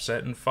got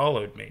upset and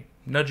followed me,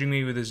 nudging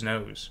me with his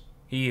nose.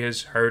 He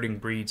has herding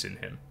breeds in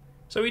him.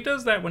 So he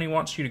does that when he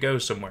wants you to go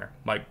somewhere,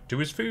 like to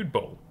his food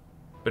bowl.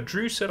 But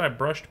Drew said I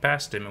brushed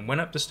past him and went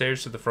up the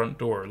stairs to the front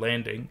door,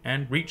 landing,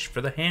 and reached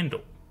for the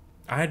handle.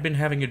 I had been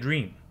having a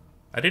dream.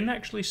 I didn't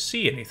actually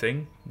see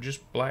anything,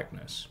 just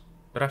blackness.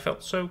 But I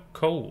felt so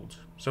cold,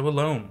 so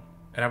alone,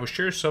 and I was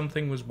sure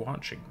something was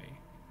watching me.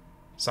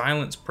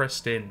 Silence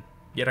pressed in,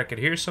 yet I could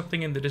hear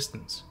something in the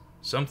distance,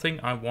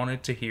 something I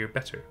wanted to hear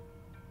better.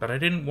 But I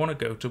didn't want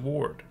to go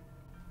toward.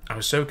 I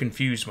was so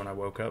confused when I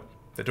woke up.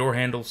 The door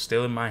handle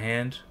still in my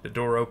hand, the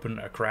door open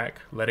a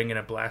crack, letting in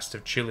a blast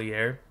of chilly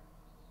air.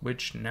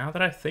 Which, now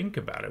that I think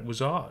about it,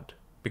 was odd,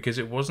 because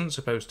it wasn't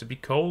supposed to be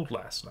cold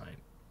last night.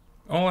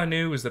 All I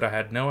knew was that I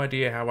had no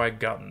idea how I'd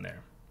gotten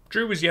there.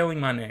 Drew was yelling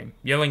my name,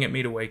 yelling at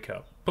me to wake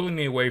up, pulling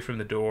me away from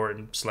the door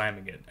and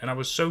slamming it, and I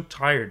was so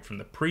tired from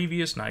the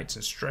previous nights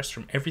and stressed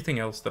from everything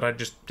else that I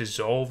just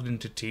dissolved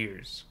into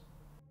tears.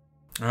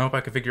 I hope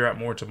I can figure out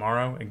more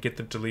tomorrow and get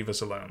them to leave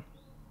us alone.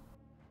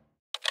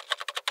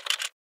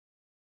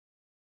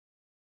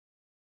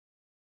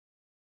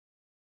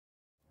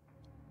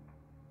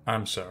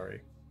 I'm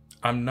sorry.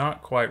 I'm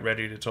not quite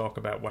ready to talk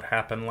about what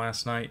happened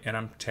last night, and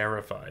I'm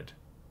terrified.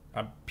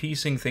 I'm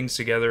piecing things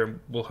together and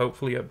will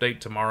hopefully update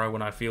tomorrow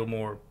when I feel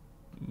more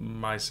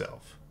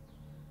myself.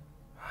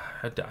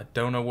 I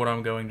don't know what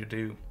I'm going to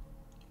do.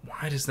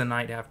 Why does the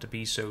night have to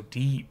be so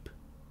deep?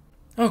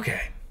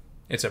 Okay.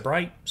 It's a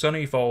bright,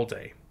 sunny fall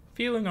day.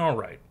 Feeling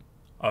alright.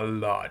 A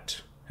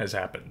lot has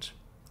happened.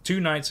 2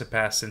 nights have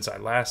passed since I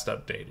last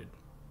updated.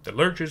 The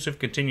Lurchers have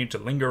continued to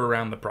linger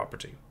around the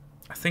property.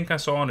 I think I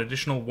saw an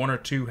additional 1 or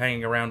 2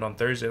 hanging around on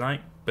Thursday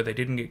night, but they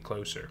didn't get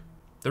closer.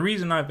 The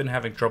reason I've been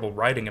having trouble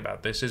writing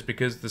about this is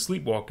because the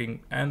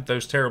sleepwalking and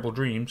those terrible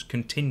dreams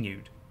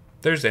continued.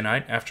 Thursday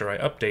night, after I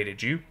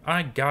updated you,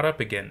 I got up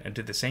again and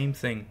did the same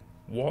thing.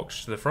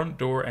 Walked to the front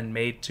door and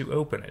made to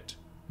open it.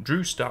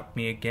 Drew stopped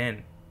me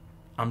again.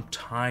 I'm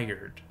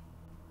tired.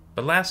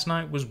 But last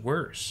night was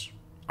worse.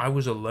 I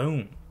was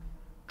alone.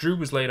 Drew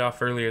was laid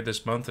off earlier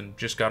this month and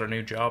just got a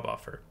new job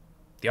offer.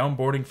 The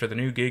onboarding for the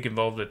new gig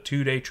involved a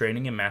 2-day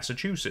training in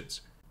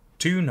Massachusetts.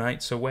 2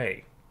 nights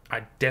away.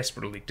 I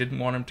desperately didn't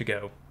want him to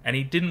go, and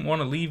he didn't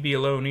want to leave me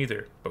alone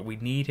either, but we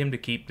need him to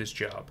keep this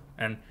job.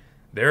 And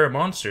there are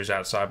monsters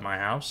outside my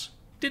house.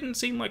 Didn't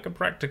seem like a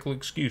practical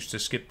excuse to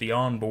skip the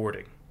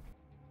onboarding.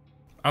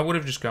 I would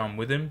have just gone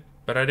with him,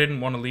 but I didn't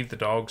want to leave the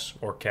dogs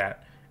or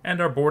cat, and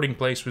our boarding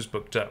place was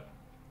booked up.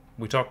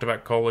 We talked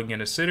about calling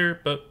in a sitter,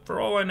 but for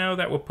all I know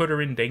that would put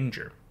her in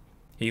danger.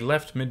 He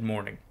left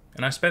mid-morning,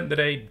 and I spent the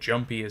day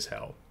jumpy as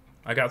hell.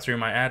 I got through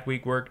my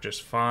ad-week work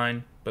just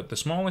fine, but the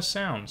smallest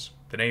sounds,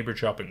 the neighbor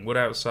chopping wood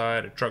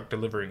outside, a truck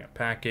delivering a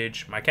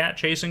package, my cat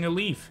chasing a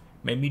leaf,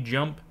 made me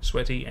jump,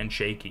 sweaty, and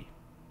shaky.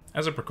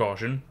 As a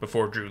precaution,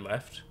 before Drew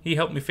left, he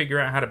helped me figure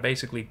out how to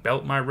basically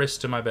belt my wrist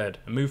to my bed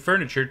and move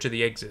furniture to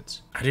the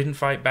exits. I didn't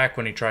fight back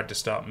when he tried to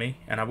stop me,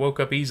 and I woke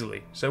up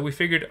easily, so we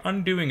figured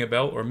undoing a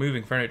belt or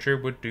moving furniture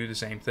would do the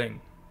same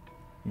thing.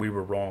 We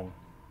were wrong.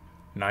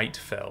 Night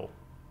fell.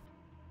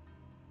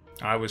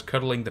 I was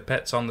cuddling the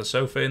pets on the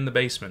sofa in the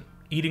basement,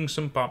 eating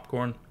some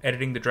popcorn,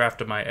 editing the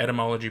draft of my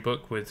etymology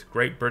book with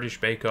Great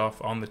British Bake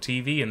Off on the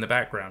TV in the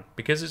background,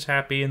 because it's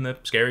happy and the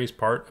scariest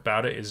part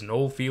about it is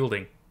Noel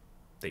Fielding.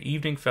 The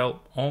evening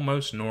felt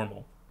almost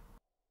normal.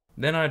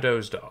 Then I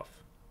dozed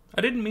off.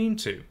 I didn't mean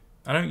to.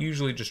 I don't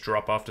usually just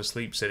drop off to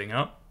sleep sitting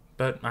up,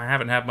 but I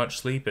haven't had much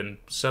sleep and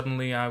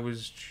suddenly I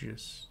was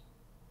just...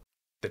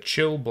 The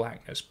chill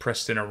blackness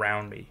pressed in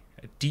around me,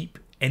 a deep,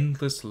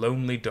 endless,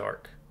 lonely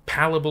dark.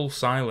 Palpable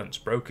silence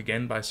broke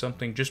again by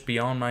something just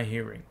beyond my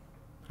hearing.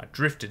 I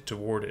drifted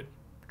toward it,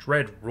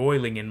 dread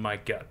roiling in my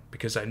gut,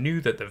 because I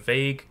knew that the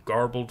vague,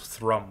 garbled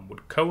thrum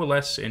would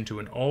coalesce into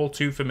an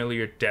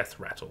all-too-familiar death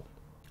rattle.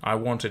 I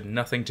wanted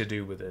nothing to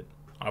do with it.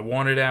 I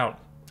wanted out.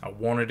 I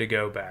wanted to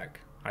go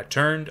back. I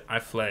turned, I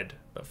fled,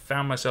 but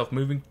found myself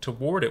moving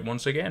toward it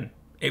once again.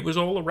 It was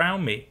all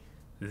around me.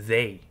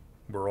 They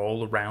were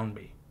all around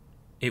me.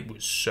 It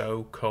was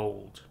so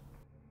cold.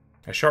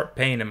 A sharp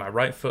pain in my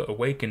right foot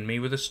awakened me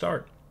with a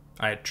start.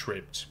 I had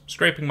tripped,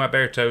 scraping my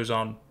bare toes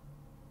on...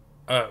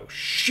 Oh,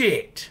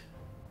 shit!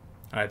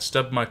 I had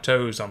stubbed my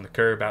toes on the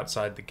curb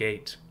outside the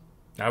gate.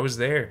 I was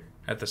there,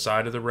 at the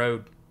side of the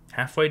road,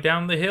 halfway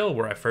down the hill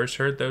where I first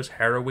heard those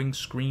harrowing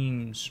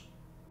screams.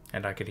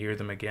 And I could hear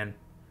them again.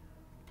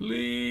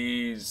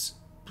 Please,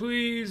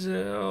 please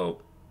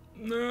help.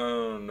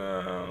 No,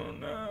 no,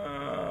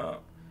 no.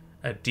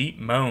 A deep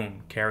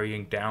moan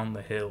carrying down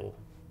the hill.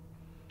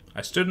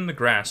 I stood in the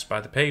grass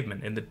by the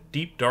pavement in the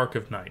deep dark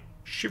of night,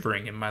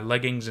 shivering in my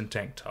leggings and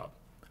tank top,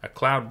 a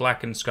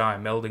cloud-blackened sky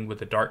melding with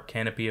the dark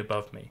canopy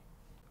above me.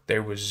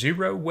 There was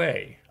zero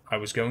way I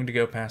was going to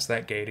go past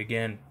that gate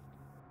again.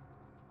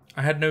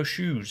 I had no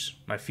shoes.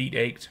 My feet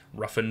ached,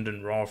 roughened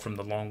and raw from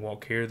the long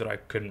walk here that I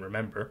couldn't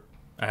remember.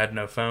 I had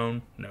no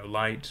phone, no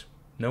light,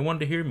 no one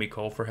to hear me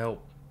call for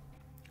help.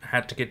 I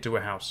had to get to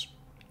a house.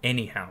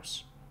 Any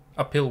house.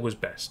 Uphill was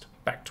best,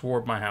 back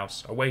toward my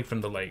house, away from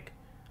the lake.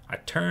 I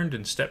turned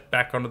and stepped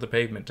back onto the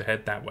pavement to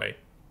head that way,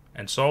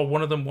 and saw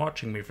one of them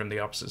watching me from the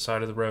opposite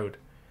side of the road.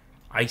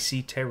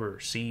 Icy terror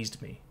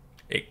seized me.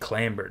 It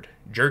clambered,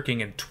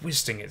 jerking and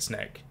twisting its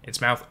neck,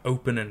 its mouth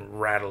open and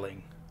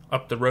rattling,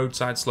 up the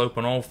roadside slope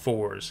on all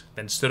fours,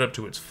 then stood up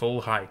to its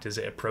full height as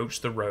it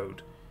approached the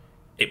road.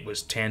 It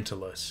was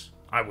Tantalus,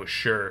 I was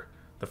sure,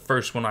 the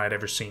first one I had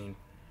ever seen.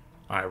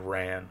 I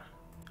ran.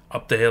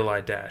 Up the hill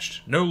I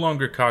dashed, no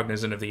longer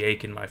cognizant of the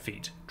ache in my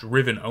feet,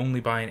 driven only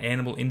by an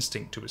animal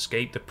instinct to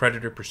escape the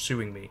predator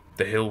pursuing me.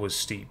 The hill was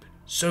steep,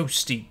 so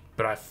steep,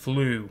 but I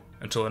flew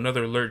until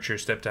another lurcher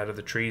stepped out of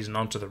the trees and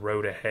onto the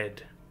road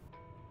ahead.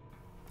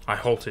 I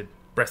halted,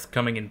 breath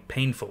coming in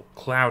painful,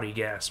 cloudy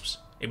gasps.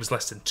 It was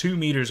less than 2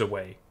 meters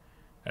away.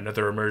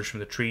 Another emerged from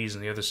the trees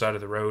on the other side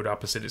of the road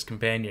opposite its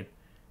companion.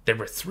 There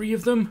were 3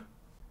 of them?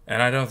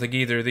 And I don't think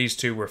either of these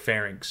 2 were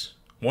pharynx.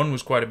 One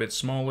was quite a bit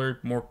smaller,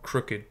 more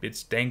crooked,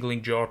 its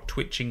dangling jaw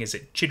twitching as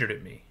it chittered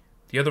at me.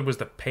 The other was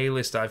the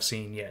palest I've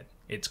seen yet.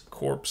 Its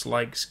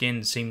corpse-like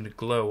skin seemed to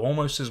glow,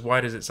 almost as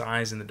white as its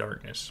eyes in the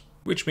darkness.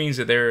 Which means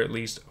that there are at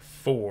least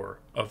 4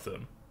 of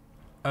them.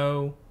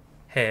 Oh,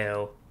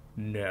 hell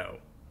no.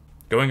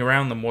 Going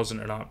around them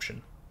wasn't an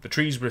option. The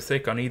trees were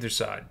thick on either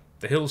side,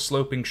 the hill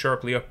sloping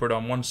sharply upward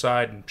on one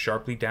side and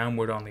sharply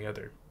downward on the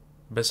other.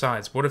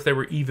 Besides, what if there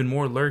were even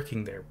more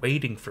lurking there,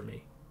 waiting for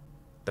me?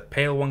 The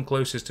pale one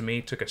closest to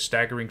me took a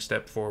staggering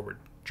step forward,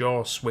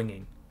 jaw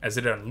swinging, as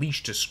it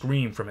unleashed a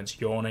scream from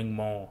its yawning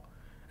maw.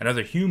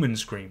 Another human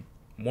scream,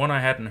 one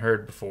I hadn't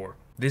heard before.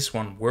 This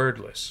one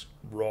wordless,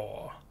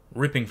 raw,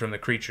 ripping from the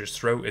creature's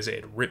throat as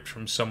it had ripped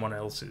from someone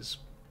else's.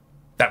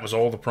 That was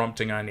all the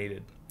prompting I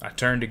needed. I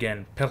turned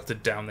again,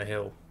 pelted down the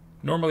hill.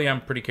 Normally I'm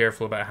pretty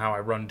careful about how I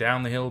run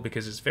down the hill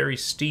because it's very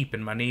steep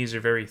and my knees are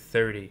very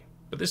 30.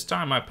 But this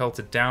time I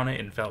pelted down it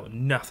and felt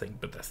nothing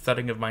but the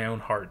thudding of my own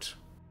heart.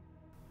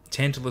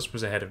 Tantalus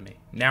was ahead of me,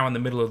 now in the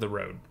middle of the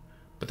road.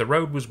 But the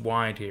road was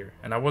wide here,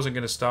 and I wasn't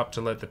going to stop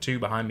to let the two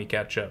behind me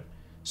catch up,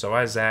 so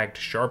I zagged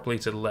sharply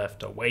to the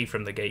left, away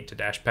from the gate to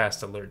dash past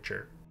the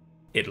lurcher.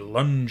 It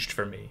lunged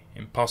for me,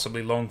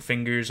 impossibly long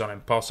fingers on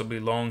impossibly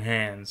long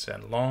hands,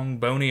 and long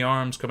bony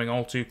arms coming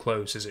all too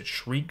close as it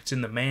shrieked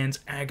in the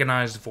man's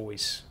agonized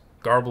voice,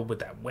 garbled with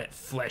that wet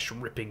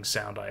flesh-ripping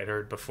sound I had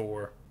heard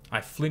before. I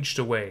flinched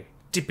away,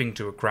 dipping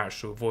to a crouch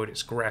to avoid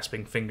its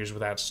grasping fingers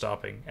without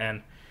stopping,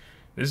 and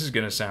this is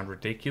going to sound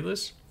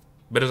ridiculous,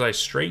 but as I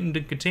straightened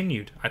and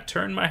continued, I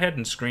turned my head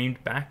and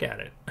screamed back at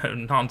it, a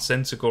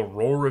nonsensical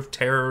roar of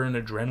terror and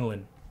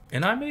adrenaline.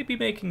 And I may be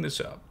making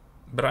this up,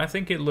 but I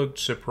think it looked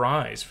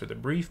surprised for the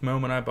brief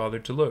moment I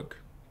bothered to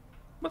look.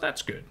 But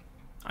that's good.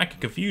 I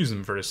can confuse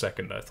them for a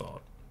second, I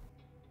thought.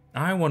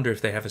 I wonder if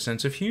they have a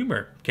sense of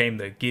humor, came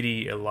the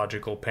giddy,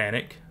 illogical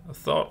panic, a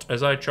thought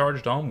as I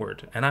charged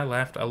onward, and I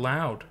laughed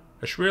aloud,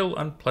 a shrill,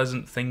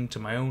 unpleasant thing to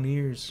my own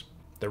ears.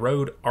 The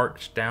road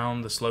arced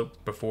down the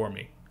slope before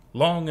me,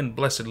 long and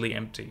blessedly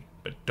empty,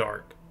 but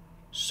dark,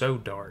 so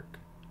dark.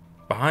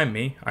 Behind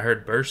me, I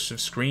heard bursts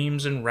of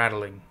screams and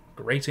rattling,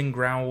 grating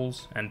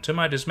growls, and to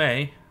my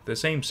dismay, the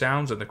same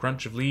sounds and the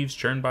crunch of leaves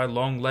churned by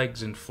long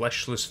legs and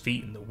fleshless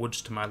feet in the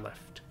woods to my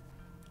left.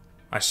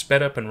 I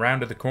sped up and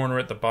rounded the corner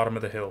at the bottom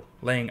of the hill,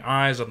 laying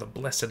eyes on the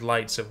blessed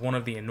lights of one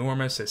of the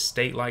enormous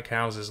estate-like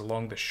houses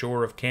along the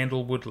shore of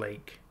Candlewood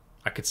Lake.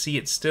 I could see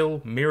its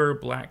still,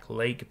 mirror-black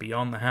lake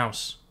beyond the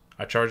house.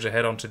 I charged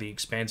ahead onto the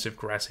expansive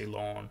grassy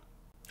lawn.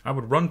 I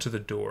would run to the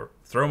door,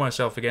 throw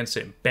myself against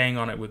it and bang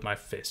on it with my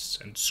fists,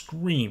 and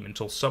scream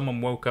until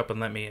someone woke up and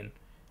let me in.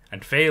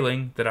 And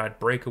failing, that I'd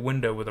break a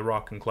window with a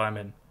rock and climb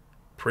in.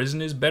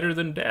 Prison is better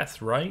than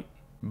death, right?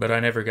 But I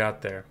never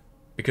got there,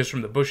 because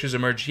from the bushes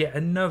emerged yet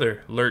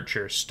another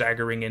lurcher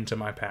staggering into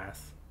my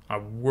path. I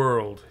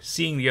whirled,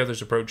 seeing the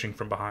others approaching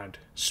from behind,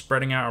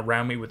 spreading out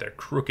around me with their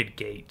crooked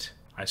gait.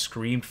 I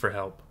screamed for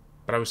help,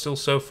 but I was still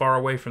so far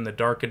away from the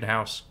darkened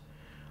house.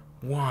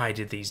 Why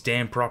did these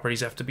damn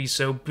properties have to be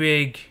so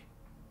big?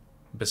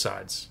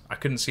 Besides, I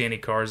couldn't see any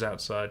cars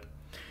outside,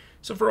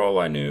 so for all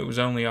I knew it was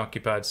only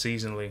occupied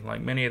seasonally,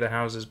 like many of the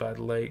houses by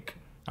the lake.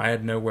 I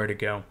had nowhere to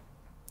go.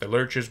 The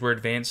lurchers were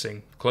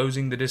advancing,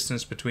 closing the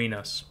distance between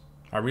us.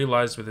 I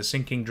realized with a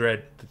sinking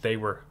dread that they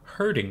were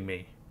hurting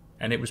me,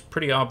 and it was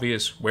pretty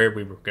obvious where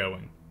we were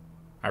going.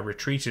 I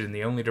retreated in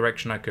the only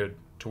direction I could,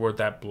 toward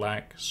that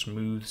black,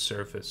 smooth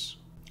surface.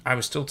 I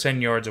was still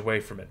 10 yards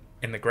away from it,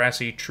 in the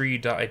grassy,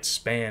 tree-dotted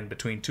span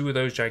between two of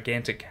those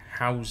gigantic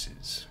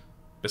houses.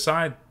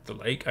 Beside the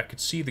lake, I could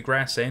see the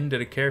grass end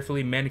at a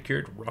carefully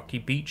manicured rocky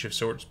beach of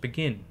sorts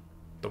begin.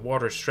 The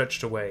water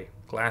stretched away,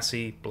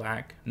 glassy,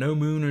 black, no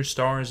moon or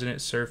stars in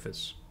its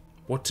surface.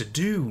 What to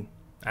do?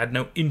 I had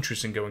no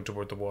interest in going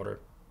toward the water.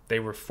 They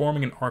were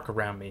forming an arc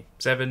around me,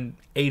 7,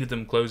 8 of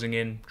them closing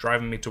in,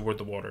 driving me toward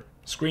the water.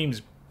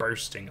 Screams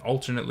bursting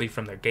alternately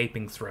from their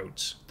gaping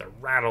throats, the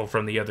rattle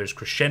from the others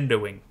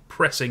crescendoing,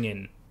 pressing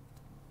in.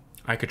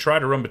 I could try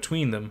to run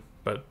between them,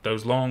 but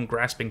those long,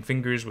 grasping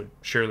fingers would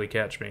surely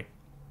catch me.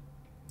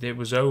 It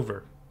was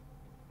over.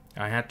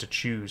 I had to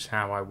choose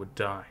how I would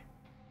die.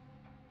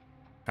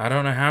 I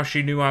don't know how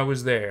she knew I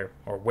was there,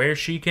 or where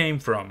she came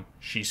from.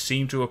 She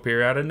seemed to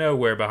appear out of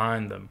nowhere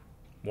behind them.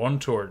 One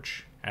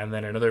torch, and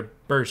then another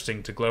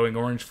bursting to glowing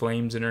orange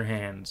flames in her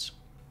hands.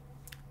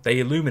 They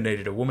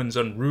illuminated a woman's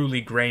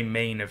unruly gray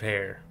mane of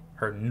hair,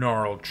 her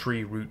gnarled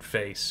tree-root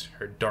face,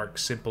 her dark,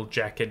 simple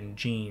jacket and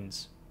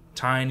jeans.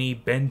 Tiny,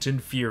 bent,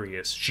 and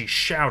furious, she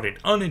shouted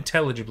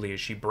unintelligibly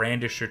as she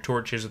brandished her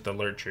torches at the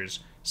lurchers,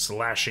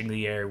 slashing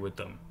the air with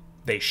them.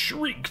 They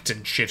shrieked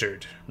and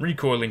chittered,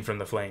 recoiling from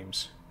the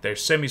flames. Their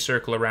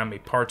semicircle around me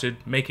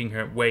parted, making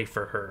her way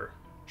for her.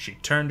 She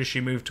turned as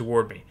she moved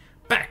toward me.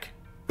 "Back!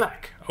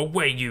 Back!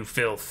 Away, you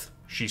filth!"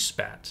 she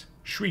spat,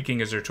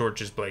 shrieking as her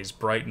torches blazed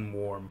bright and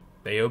warm.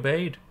 They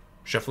obeyed,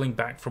 shuffling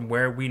back from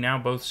where we now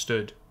both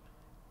stood.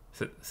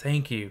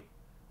 Thank you,"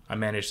 I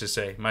managed to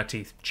say, my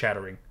teeth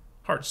chattering,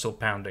 heart still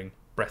pounding,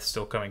 breath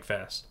still coming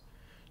fast.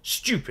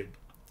 "Stupid!"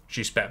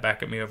 she spat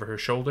back at me over her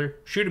shoulder,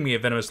 shooting me a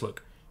venomous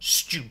look.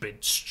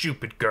 "Stupid,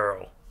 stupid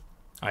girl!"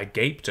 I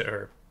gaped at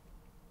her.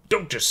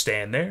 "Don't just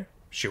stand there,"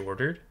 she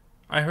ordered.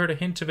 I heard a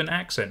hint of an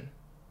accent.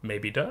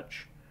 Maybe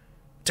Dutch?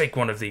 "Take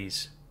one of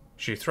these."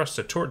 She thrust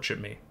a torch at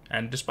me,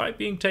 and despite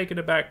being taken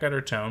aback at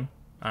her tone,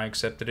 I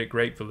accepted it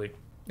gratefully.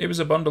 It was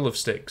a bundle of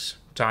sticks,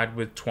 tied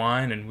with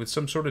twine and with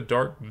some sort of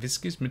dark,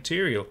 viscous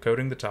material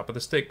coating the top of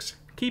the sticks,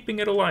 keeping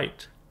it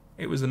alight.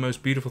 It was the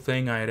most beautiful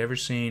thing I had ever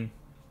seen.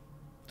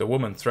 The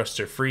woman thrust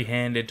her free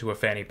hand into a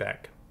fanny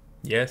pack.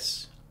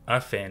 Yes, a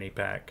fanny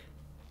pack.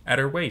 At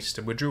her waist,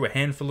 and withdrew a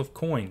handful of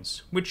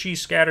coins, which she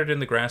scattered in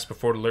the grass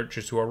before the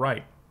lurchers to her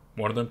right.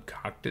 One of them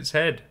cocked its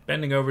head,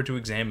 bending over to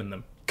examine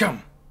them.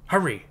 "Come!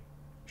 Hurry!"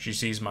 She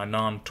seized my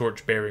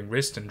non-torch-bearing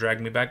wrist and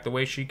dragged me back the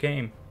way she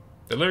came.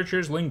 The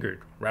lurchers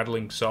lingered,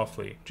 rattling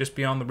softly, just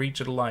beyond the reach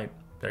of the light,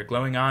 their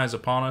glowing eyes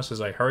upon us as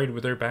I hurried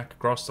with her back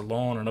across the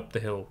lawn and up the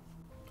hill.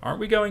 "Aren't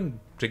we going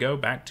to go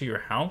back to your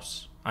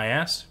house?" I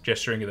asked,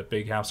 gesturing at the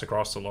big house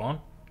across the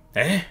lawn.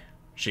 "Eh?"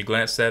 She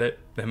glanced at it,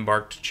 then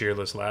barked a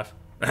cheerless laugh.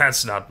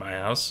 That's not my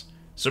house.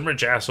 Some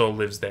rich asshole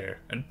lives there,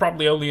 and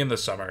probably only in the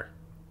summer.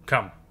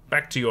 Come,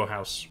 back to your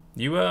house.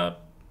 You,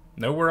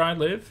 know where I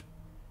live?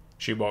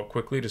 She walked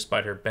quickly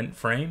despite her bent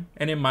frame,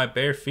 and in my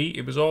bare feet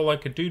it was all I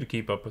could do to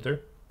keep up with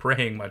her,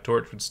 praying my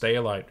torch would stay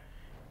alight.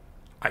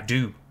 I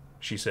do,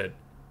 she said.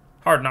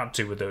 Hard not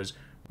to with those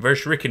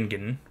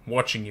Verschrickingen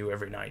watching you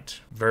every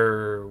night.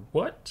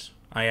 What?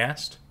 I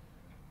asked.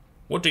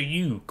 What do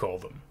you call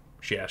them?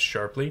 She asked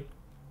sharply.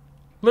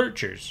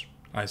 Lurchers,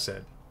 I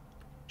said.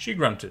 She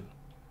grunted.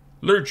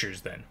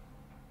 Lurchers, then.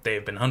 They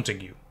have been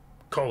hunting you,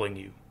 calling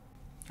you.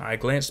 I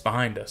glanced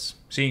behind us,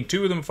 seeing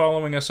two of them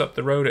following us up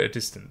the road at a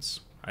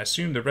distance. I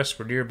assumed the rest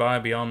were nearby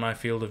beyond my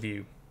field of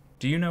view.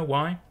 Do you know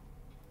why?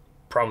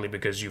 Probably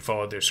because you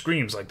followed their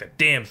screams like the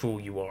damn fool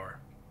you are.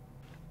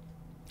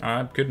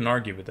 I couldn't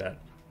argue with that.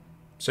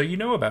 So you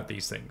know about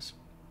these things?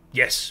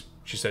 Yes,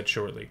 she said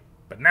shortly.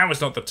 But now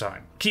is not the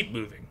time. Keep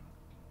moving.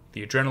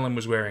 The adrenaline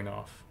was wearing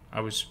off. I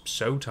was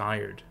so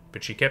tired,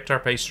 but she kept our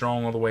pace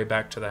strong all the way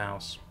back to the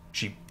house.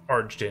 She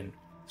barged in,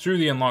 through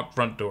the unlocked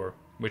front door,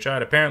 which I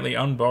had apparently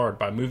unbarred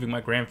by moving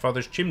my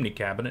grandfather's chimney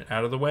cabinet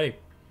out of the way.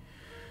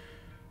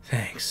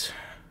 Thanks,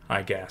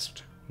 I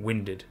gasped,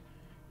 winded.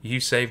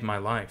 You saved my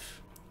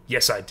life.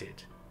 Yes, I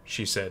did,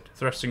 she said,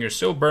 thrusting her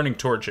still burning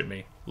torch at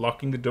me,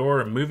 locking the door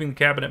and moving the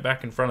cabinet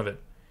back in front of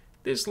it.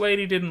 This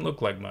lady didn't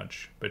look like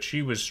much, but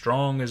she was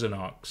strong as an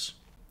ox.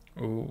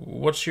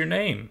 What's your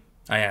name?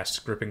 I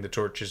asked, gripping the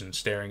torches and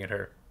staring at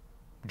her.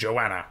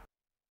 Joanna.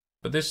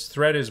 But this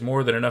threat is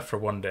more than enough for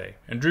one day,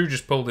 and Drew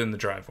just pulled in the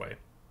driveway.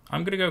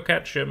 I'm gonna go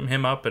catch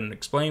him up and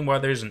explain why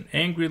there's an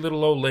angry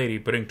little old lady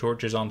putting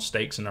torches on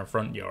stakes in our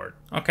front yard.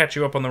 I'll catch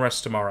you up on the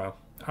rest tomorrow.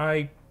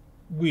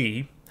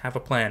 We have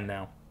a plan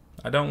now.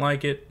 I don't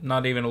like it,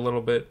 not even a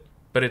little bit,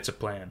 but it's a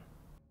plan.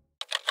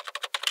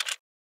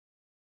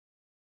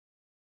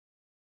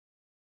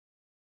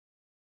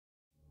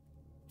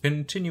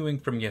 Continuing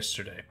from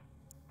yesterday.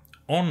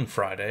 On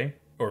Friday,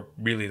 or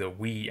really the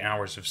wee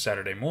hours of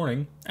Saturday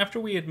morning, after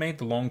we had made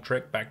the long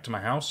trek back to my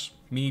house,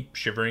 me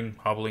shivering,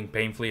 hobbling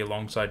painfully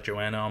alongside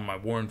Joanna on my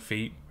worn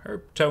feet,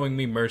 her towing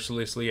me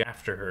mercilessly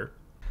after her,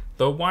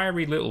 the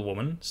wiry little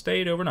woman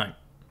stayed overnight.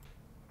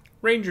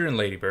 Ranger and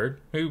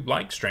Ladybird, who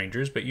like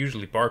strangers but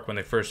usually bark when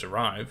they first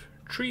arrive,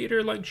 treated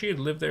her like she had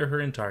lived there her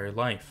entire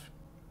life.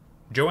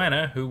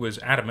 Joanna, who was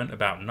adamant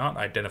about not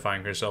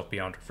identifying herself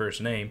beyond her first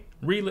name,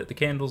 relit the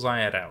candles I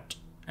had out,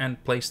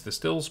 and placed the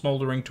still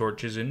smoldering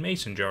torches in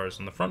mason jars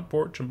on the front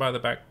porch and by the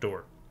back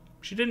door.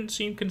 She didn't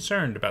seem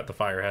concerned about the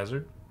fire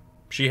hazard.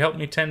 She helped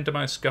me tend to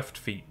my scuffed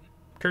feet,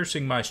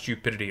 cursing my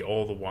stupidity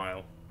all the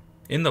while.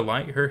 In the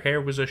light, her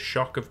hair was a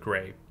shock of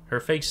grey,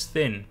 her face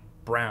thin,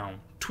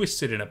 brown,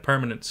 twisted in a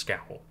permanent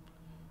scowl.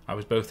 I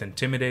was both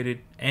intimidated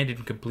and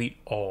in complete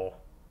awe.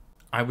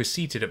 I was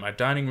seated at my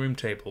dining room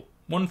table,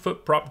 one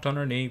foot propped on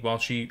her knee while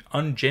she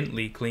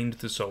ungently cleaned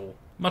the sole,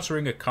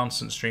 muttering a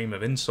constant stream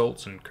of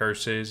insults and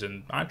curses,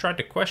 and I tried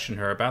to question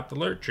her about the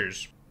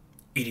Lurchers.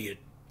 Idiot.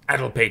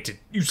 Addle-pated.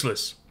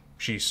 Useless,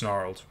 she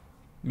snarled.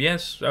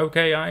 Yes,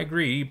 okay, I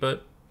agree,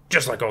 but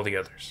just like all the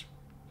others.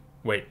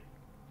 Wait,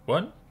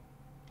 what?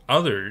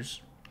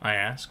 Others? I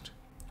asked.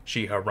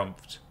 She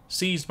harumphed,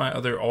 seized my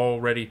other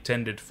already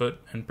tended foot,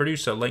 and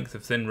produced a length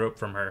of thin rope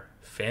from her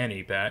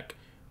fanny pack,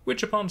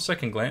 which upon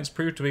second glance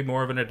proved to be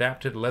more of an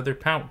adapted leather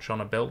pouch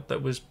on a belt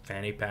that was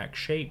fanny pack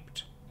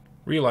shaped.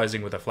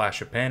 Realizing with a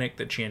flash of panic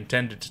that she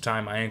intended to tie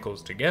my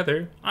ankles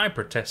together, I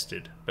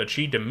protested, but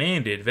she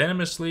demanded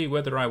venomously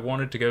whether I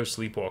wanted to go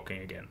sleepwalking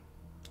again,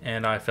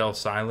 and I fell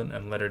silent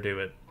and let her do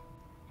it.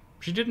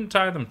 She didn't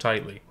tie them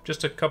tightly,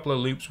 just a couple of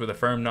loops with a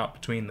firm knot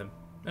between them,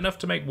 enough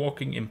to make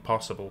walking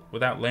impossible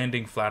without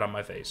landing flat on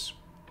my face.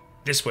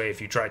 This way,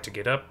 if you try to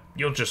get up,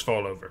 you'll just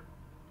fall over.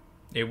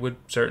 It would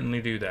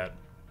certainly do that.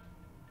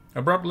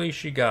 Abruptly,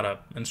 she got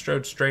up and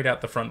strode straight out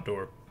the front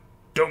door.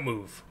 Don't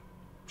move,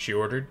 she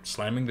ordered,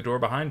 slamming the door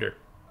behind her.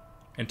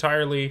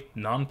 Entirely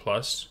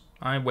nonplussed,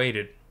 I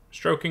waited,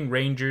 stroking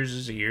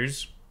Ranger's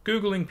ears,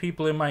 Googling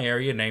people in my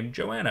area named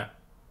Joanna.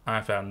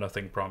 I found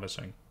nothing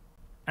promising.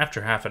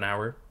 After half an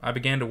hour, I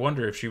began to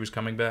wonder if she was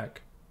coming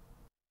back.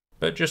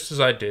 But just as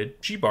I did,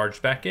 she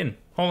barged back in,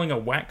 hauling a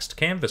waxed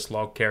canvas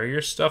log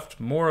carrier stuffed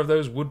more of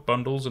those wood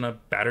bundles in a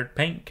battered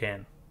paint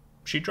can.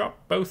 She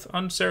dropped both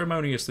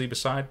unceremoniously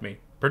beside me,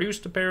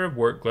 produced a pair of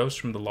work gloves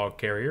from the log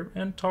carrier,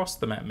 and tossed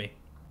them at me.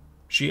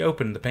 She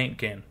opened the paint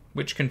can,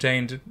 which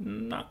contained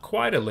not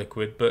quite a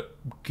liquid, but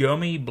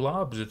gummy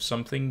blobs of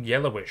something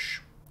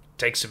yellowish.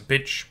 Take some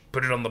pitch,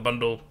 put it on the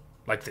bundle,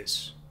 like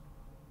this.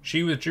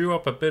 She withdrew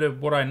up a bit of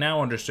what I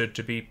now understood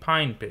to be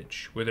pine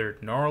pitch with her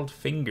gnarled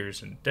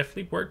fingers and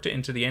deftly worked it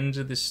into the ends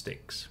of the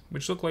sticks,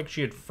 which looked like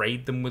she had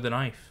frayed them with a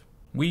knife.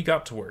 We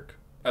got to work,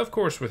 of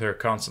course with her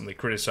constantly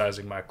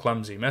criticizing my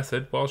clumsy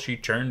method while she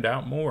churned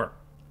out more.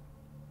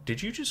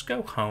 Did you just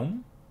go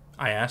home?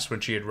 I asked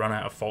when she had run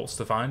out of faults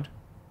to find.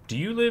 Do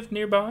you live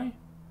nearby?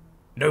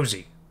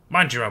 Nosy,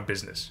 mind your own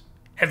business.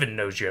 Heaven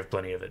knows you have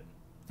plenty of it.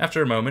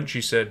 After a moment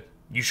she said,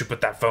 You should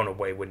put that phone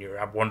away when you're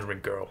out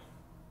wandering, girl.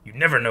 You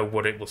never know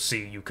what it will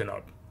see you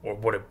cannot or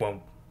what it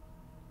won't.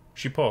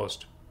 She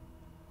paused.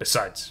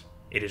 Besides,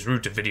 it is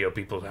rude to video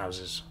people's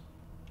houses.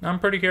 I'm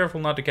pretty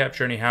careful not to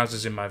capture any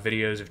houses in my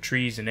videos of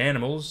trees and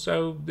animals,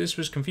 so this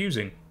was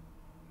confusing.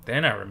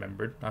 Then I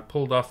remembered. I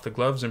pulled off the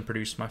gloves and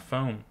produced my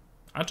phone.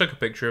 I took a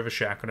picture of a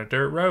shack on a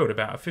dirt road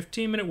about a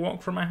 15-minute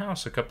walk from my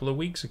house a couple of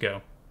weeks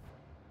ago.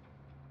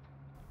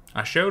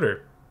 I showed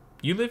her.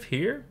 You live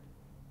here?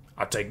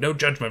 I'll take no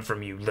judgment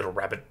from you, little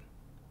rabbit,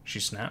 she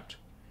snapped.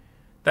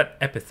 That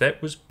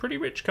epithet was pretty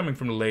rich coming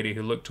from a lady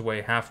who looked to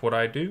weigh half what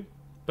I do,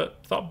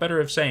 but thought better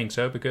of saying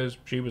so because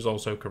she was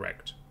also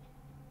correct.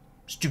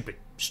 Stupid,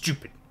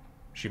 stupid,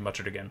 she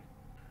muttered again.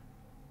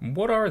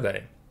 What are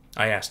they?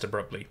 I asked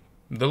abruptly.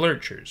 The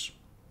Lurchers.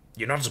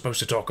 You're not supposed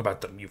to talk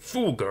about them, you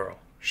fool girl,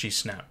 she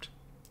snapped.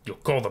 You'll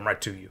call them right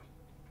to you.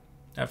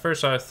 At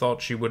first I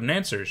thought she wouldn't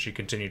answer as she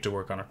continued to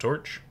work on a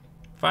torch.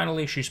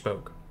 Finally she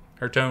spoke,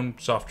 her tone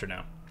softer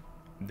now.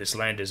 This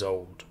land is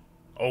old.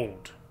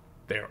 Old.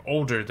 They are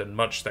older than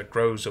much that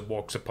grows and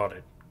walks upon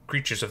it,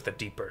 creatures of the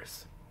deep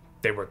earth.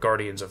 They were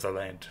guardians of the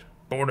land,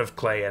 born of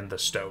clay and the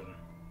stone.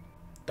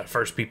 The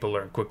first people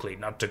learned quickly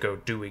not to go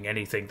doing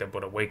anything that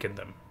would awaken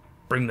them,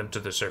 bring them to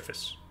the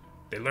surface.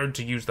 They learned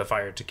to use the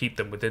fire to keep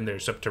them within their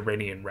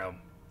subterranean realm,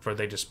 for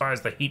they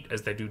despise the heat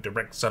as they do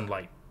direct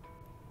sunlight.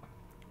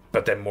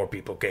 But then more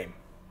people came.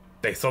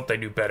 They thought they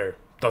knew better,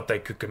 thought they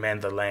could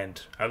command the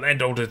land, a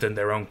land older than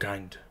their own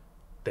kind.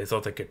 They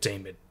thought they could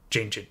tame it,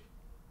 change it.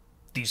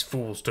 These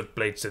fools took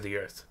blades to the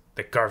earth.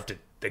 They carved it,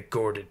 they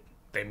gored it,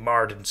 they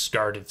marred and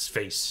scarred its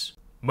face.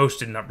 Most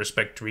did not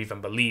respect or even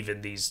believe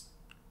in these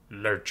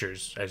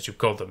lurchers, as you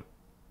call them,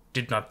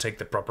 did not take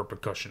the proper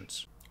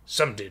precautions.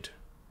 Some did.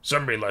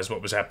 Some realized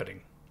what was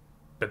happening.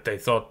 But they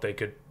thought they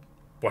could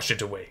wash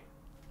it away.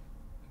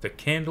 The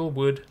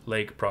Candlewood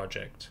Lake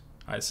Project,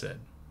 I said.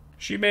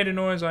 She made a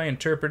noise I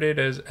interpreted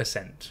as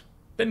assent,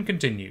 then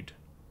continued.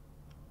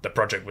 The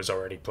project was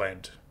already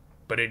planned,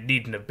 but it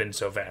needn't have been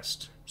so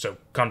vast, so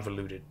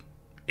convoluted.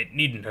 It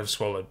needn't have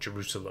swallowed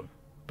Jerusalem,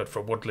 but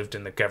for what lived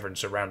in the caverns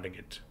surrounding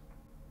it.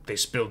 They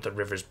spilled the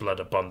river's blood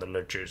upon the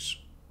Lurchers.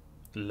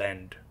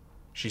 Land,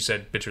 she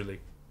said bitterly.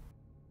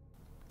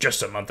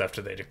 Just a month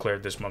after they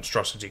declared this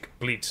monstrosity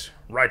complete,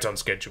 right on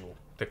schedule,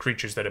 the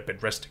creatures that had been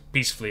resting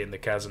peacefully in the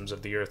chasms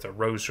of the earth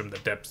arose from the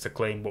depths to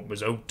claim what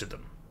was owed to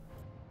them.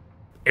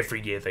 Every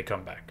year they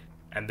come back,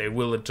 and they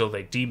will until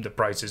they deem the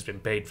price has been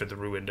paid for the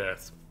ruined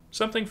earth.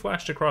 Something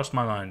flashed across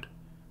my mind.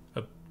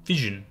 A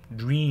vision,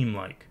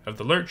 dream-like, of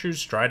the Lurchers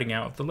striding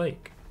out of the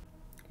lake.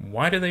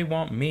 Why do they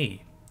want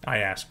me? I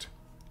asked.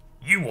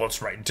 You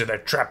waltzed right into their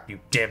trap, you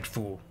damned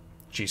fool,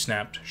 she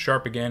snapped,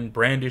 sharp again,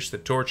 brandished the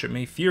torch at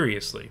me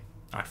furiously.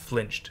 I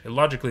flinched,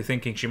 illogically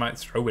thinking she might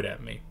throw it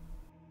at me.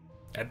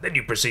 And then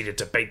you proceeded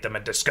to bait them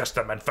and discuss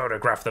them and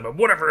photograph them and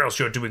whatever else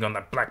you're doing on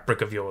that black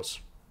brick of yours.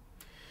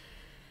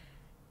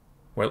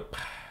 Well,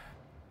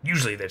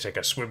 usually they take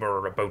a swimmer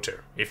or a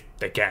boater, if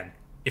they can,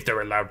 if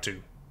they're allowed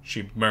to,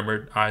 she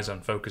murmured, eyes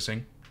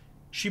unfocusing.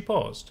 She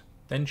paused,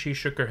 then she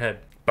shook her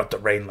head. But the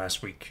rain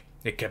last week,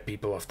 it kept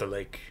people off the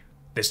lake.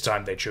 This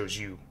time they chose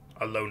you,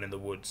 alone in the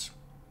woods.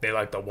 They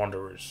like the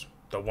wanderers,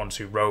 the ones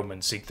who roam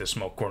and seek the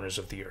small corners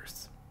of the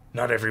earth.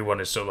 Not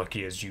everyone is so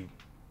lucky as you,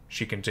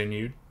 she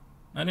continued.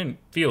 I didn't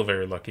feel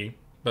very lucky,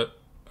 but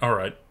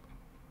alright.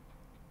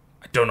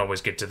 I don't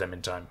always get to them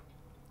in time.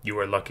 You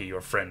were lucky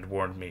your friend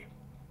warned me.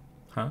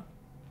 Huh?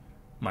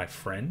 My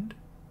friend?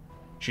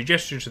 She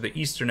gestured to the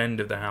eastern end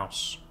of the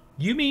house.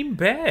 You mean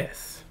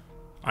Beth?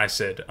 I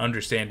said,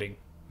 understanding.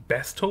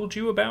 Beth told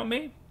you about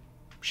me?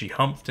 She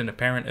humphed in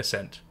apparent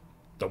assent.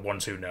 The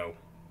ones who know.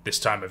 This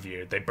time of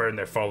year, they burn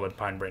their fallen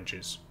pine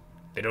branches.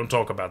 They don't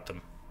talk about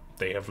them.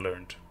 They have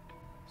learned.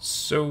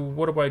 So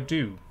what do I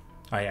do?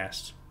 I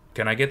asked.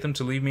 Can I get them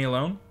to leave me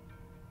alone?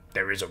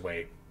 There is a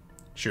way,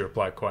 she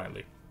replied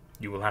quietly.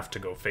 You will have to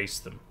go face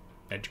them,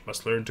 and you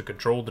must learn to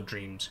control the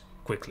dreams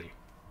quickly.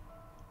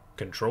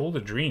 Control the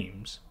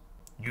dreams?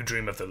 You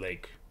dream of the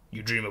lake.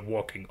 You dream of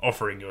walking,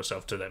 offering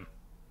yourself to them.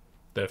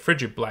 The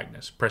frigid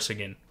blackness pressing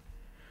in.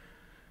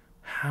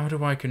 How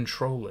do I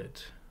control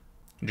it?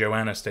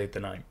 Joanna stayed the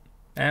night.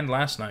 And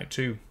last night,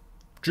 too.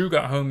 Drew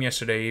got home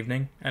yesterday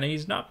evening, and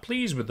he's not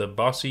pleased with the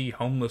bossy,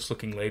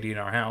 homeless-looking lady in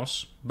our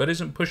house, but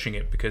isn't pushing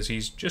it because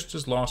he's just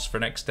as lost for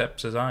next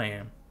steps as I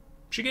am.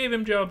 She gave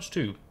him jobs,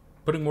 too,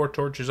 putting more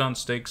torches on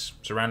stakes,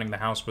 surrounding the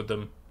house with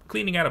them,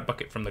 cleaning out a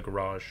bucket from the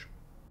garage.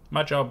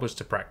 My job was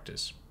to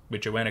practice,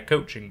 with Joanna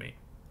coaching me.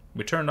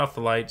 We turned off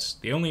the lights,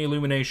 the only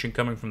illumination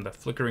coming from the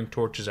flickering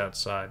torches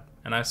outside,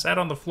 and I sat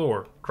on the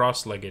floor,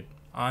 cross-legged,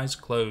 eyes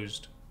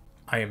closed.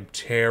 I am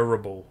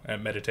terrible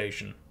at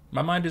meditation.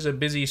 My mind is a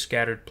busy,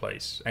 scattered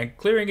place, and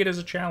clearing it is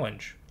a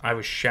challenge. I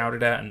was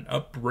shouted at and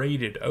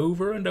upbraided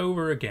over and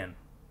over again.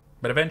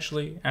 But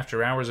eventually,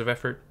 after hours of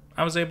effort,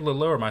 I was able to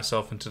lower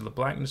myself into the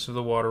blackness of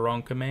the water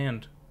on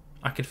command.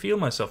 I could feel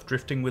myself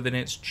drifting within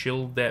its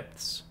chill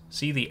depths,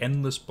 see the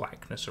endless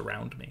blackness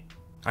around me.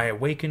 I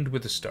awakened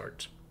with a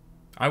start.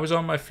 I was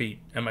on my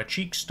feet, and my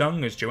cheek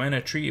stung as Joanna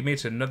treated me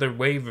to another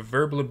wave of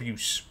verbal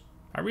abuse.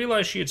 I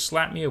realized she had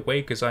slapped me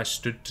awake as I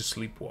stood to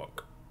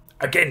sleepwalk.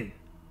 Again!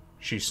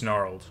 she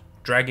snarled,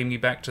 dragging me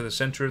back to the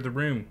center of the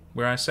room,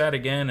 where I sat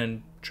again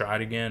and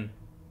tried again.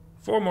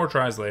 4 more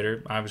tries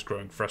later, I was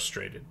growing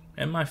frustrated,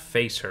 and my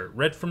face hurt,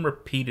 red from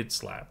repeated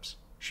slaps.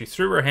 She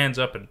threw her hands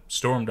up and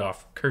stormed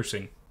off,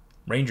 cursing.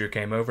 Ranger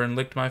came over and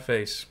licked my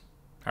face.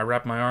 I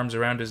wrapped my arms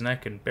around his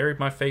neck and buried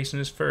my face in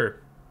his fur.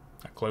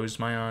 I closed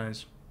my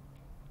eyes.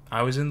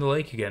 I was in the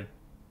lake again,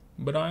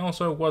 but I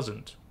also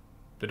wasn't.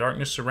 The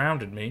darkness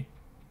surrounded me,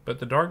 but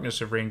the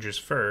darkness of Ranger's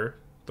fur,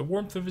 the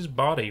warmth of his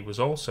body, was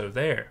also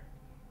there.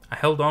 I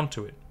held on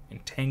to it,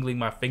 entangling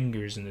my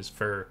fingers in his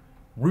fur,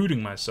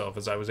 rooting myself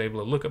as I was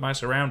able to look at my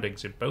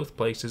surroundings in both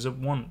places at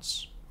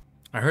once.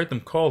 I heard them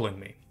calling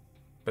me,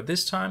 but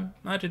this time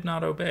I did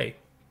not obey.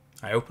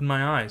 I opened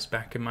my eyes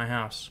back in my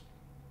house.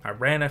 I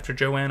ran after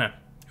Joanna,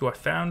 who I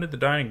found in the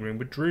dining room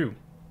with Drew,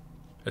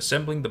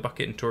 assembling the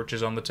bucket and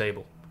torches on the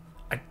table.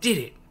 I did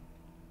it!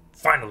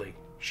 Finally,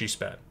 she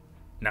spat.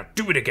 Now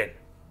do it again!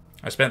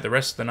 I spent the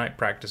rest of the night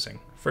practicing,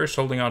 first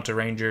holding on to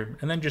Ranger,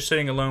 and then just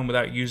sitting alone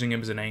without using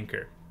him as an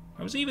anchor.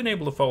 I was even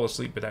able to fall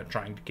asleep without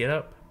trying to get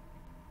up.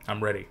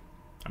 I'm ready.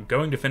 I'm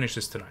going to finish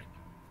this tonight.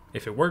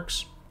 If it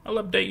works,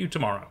 I'll update you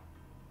tomorrow.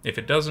 If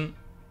it doesn't,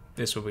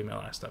 this will be my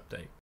last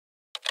update.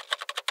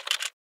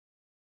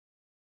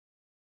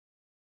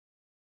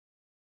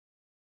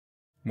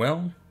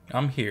 Well,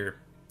 I'm here,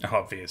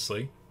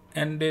 obviously,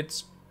 and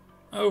it's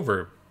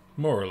over,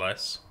 more or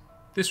less.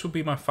 This will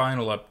be my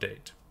final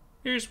update.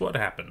 Here's what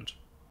happened.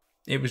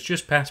 It was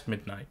just past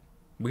midnight.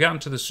 We got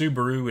into the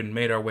Subaru and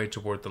made our way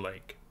toward the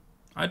lake.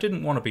 I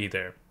didn't want to be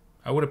there.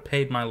 I would have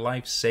paid my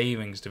life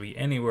savings to be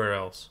anywhere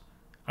else.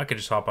 I could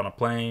just hop on a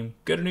plane,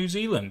 go to New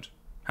Zealand.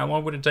 How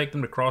long would it take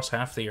them to cross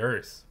half the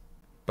earth?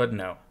 But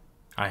no,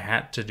 I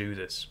had to do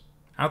this.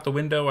 Out the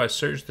window, I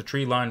searched the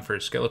tree line for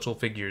skeletal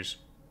figures.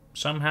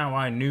 Somehow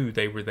I knew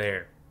they were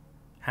there.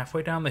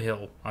 Halfway down the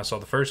hill, I saw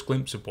the first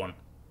glimpse of one,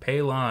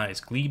 pale eyes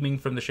gleaming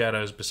from the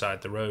shadows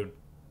beside the road.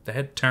 The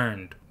head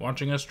turned,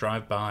 watching us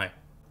drive by.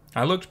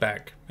 I looked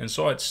back and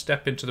saw it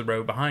step into the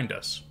road behind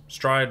us,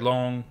 stride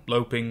long,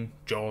 loping,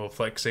 jaw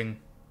flexing.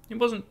 It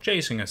wasn't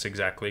chasing us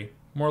exactly,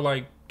 more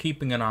like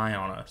keeping an eye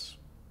on us,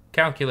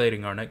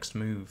 calculating our next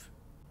move.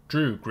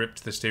 Drew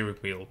gripped the steering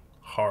wheel,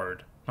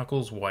 hard,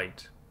 knuckles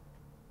white.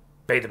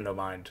 Pay them no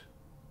mind,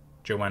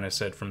 Joanna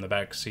said from the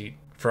back seat.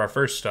 For our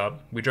first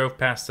stop, we drove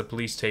past the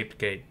police-taped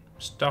gate,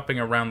 stopping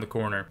around the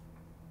corner.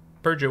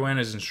 Per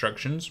Joanna's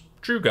instructions,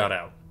 Drew got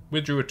out,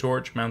 withdrew a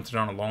torch mounted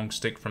on a long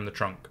stick from the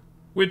trunk,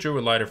 withdrew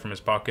a lighter from his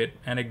pocket,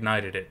 and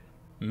ignited it.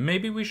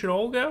 Maybe we should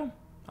all go?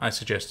 I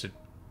suggested.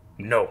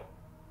 No,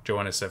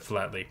 Joanna said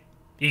flatly.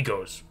 He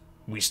goes.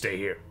 We stay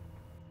here.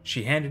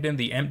 She handed him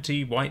the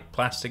empty, white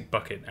plastic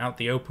bucket out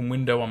the open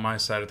window on my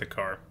side of the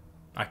car.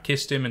 I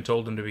kissed him and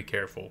told him to be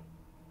careful.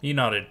 He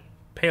nodded,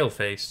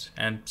 pale-faced,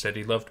 and said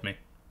he loved me.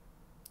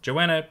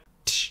 Joanna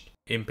tsh,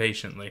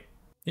 impatiently.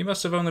 He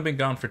must have only been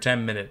gone for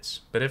 10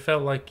 minutes, but it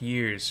felt like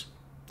years.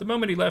 The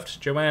moment he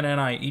left, Joanna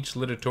and I each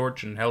lit a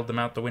torch and held them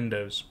out the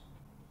windows.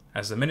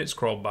 As the minutes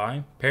crawled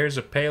by, pairs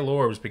of pale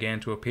orbs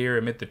began to appear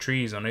amid the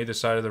trees on either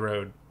side of the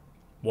road.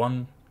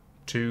 1,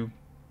 2,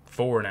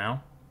 4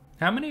 now.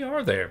 How many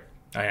are there?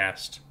 I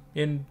asked.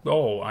 In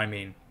all, I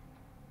mean.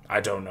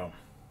 I don't know,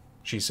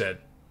 she said.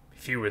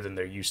 Fewer than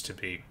there used to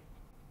be.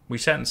 We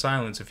sat in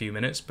silence a few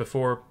minutes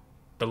before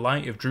the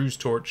light of Drew's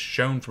torch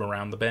shone from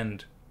around the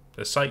bend,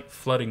 the sight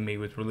flooding me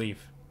with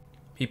relief.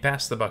 He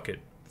passed the bucket,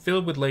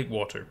 filled with lake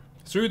water,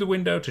 through the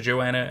window to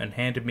Joanna and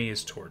handed me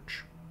his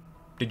torch.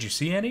 Did you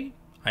see any?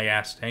 I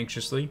asked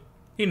anxiously.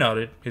 He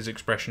nodded, his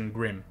expression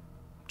grim.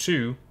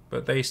 2,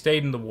 but they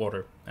stayed in the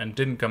water and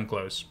didn't come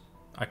close.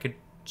 I could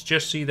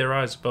just see their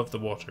eyes above the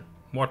water,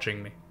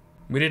 watching me.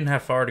 We didn't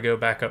have far to go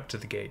back up to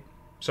the gate,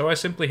 so I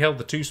simply held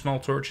the 2 small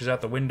torches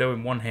out the window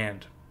in one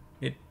hand.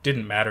 It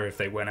didn't matter if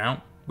they went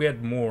out. We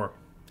had more,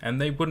 and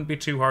they wouldn't be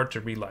too hard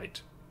to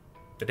relight.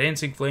 The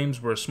dancing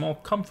flames were a small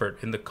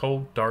comfort in the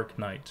cold, dark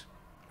night.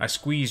 I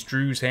squeezed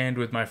Drew's hand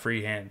with my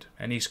free hand,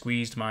 and he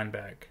squeezed mine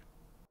back.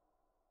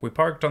 We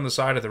parked on the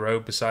side of the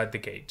road beside the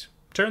gate,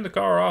 turned the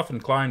car off,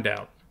 and climbed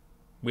out.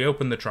 We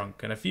opened the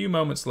trunk, and a few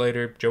moments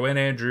later,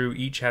 Joanna and Drew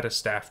each had a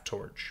staff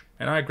torch,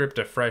 and I gripped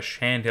a fresh,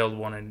 handheld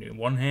one in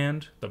one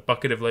hand, the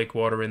bucket of lake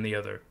water in the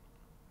other.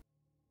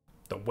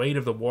 The weight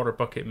of the water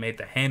bucket made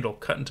the handle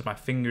cut into my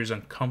fingers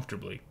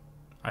uncomfortably.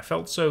 I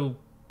felt so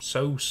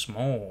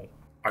small.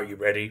 Are you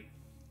ready?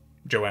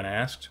 Joanna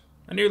asked.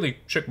 I nearly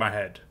shook my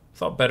head,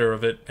 thought better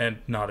of it, and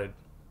nodded.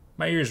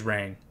 My ears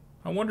rang.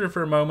 I wondered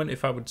for a moment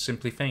if I would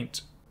simply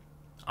faint.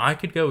 I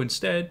could go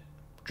instead,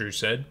 Drew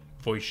said,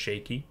 voice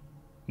shaky.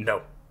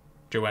 No,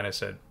 Joanna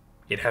said.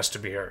 It has to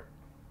be her.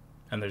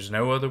 And there's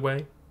no other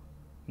way?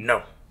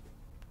 No.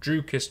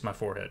 Drew kissed my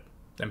forehead,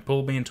 then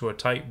pulled me into a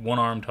tight,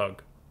 one-armed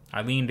hug.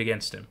 I leaned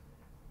against him.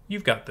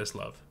 You've got this,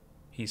 love,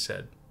 he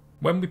said.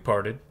 When we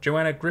parted,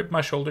 Joanna gripped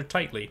my shoulder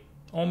tightly,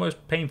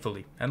 almost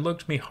painfully, and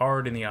looked me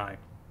hard in the eye.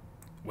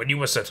 When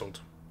you are settled,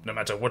 no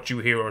matter what you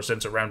hear or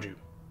sense around you,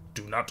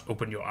 do not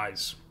open your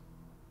eyes.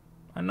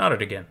 I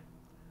nodded again.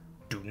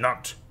 Do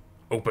not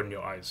open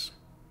your eyes.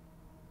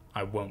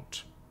 I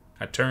won't.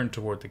 I turned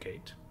toward the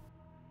gate.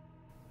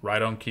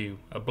 Right on cue,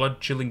 a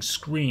blood-chilling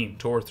scream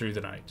tore through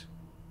the night.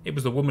 It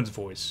was the woman's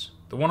voice,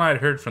 the one I had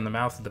heard from the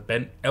mouth of the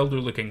bent,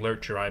 elder-looking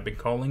lurcher I had been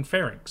calling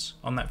Pharynx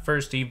on that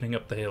first evening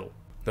up the hill.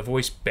 The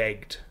voice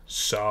begged,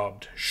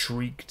 sobbed,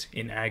 shrieked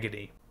in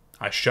agony.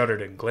 I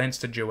shuddered and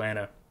glanced at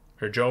Joanna.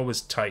 Her jaw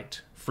was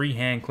tight, free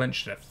hand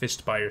clenched and a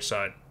fist by her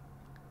side.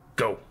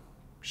 "Go,"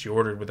 she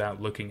ordered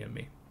without looking at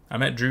me. I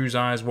met Drew's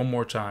eyes one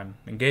more time,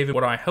 and gave him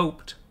what I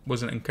hoped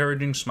was an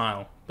encouraging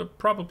smile, but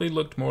probably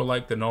looked more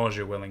like the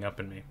nausea welling up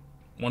in me.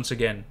 Once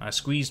again, I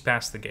squeezed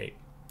past the gate.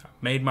 I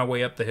made my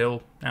way up the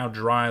hill, now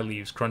dry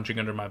leaves crunching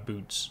under my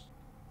boots.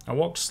 I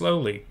walked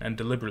slowly and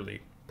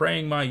deliberately,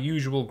 praying my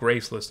usual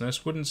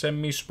gracelessness wouldn't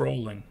send me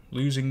sprawling,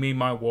 losing me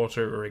my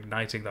water or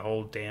igniting the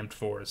whole damned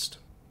forest.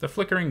 The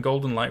flickering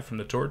golden light from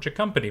the torch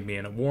accompanied me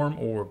in a warm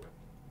orb.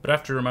 But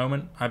after a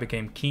moment, I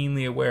became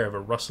keenly aware of a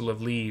rustle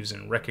of leaves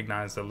and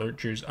recognized the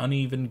lurcher's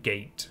uneven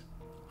gait.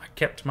 I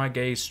kept my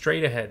gaze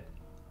straight ahead,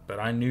 but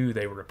I knew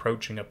they were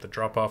approaching up the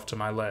drop-off to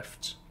my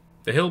left.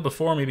 The hill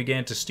before me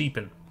began to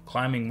steepen,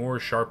 climbing more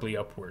sharply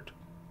upward.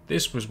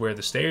 This was where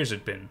the stairs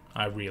had been,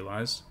 I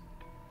realized.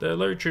 The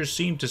lurchers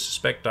seemed to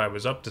suspect I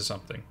was up to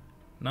something.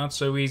 Not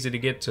so easy to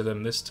get to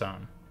them this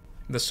time.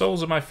 The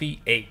soles of my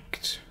feet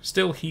ached,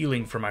 still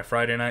healing from my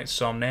Friday night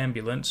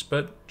somnambulance,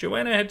 but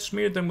Joanna had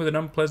smeared them with an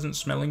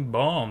unpleasant-smelling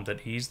balm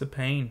that eased the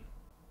pain.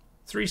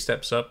 3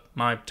 steps up,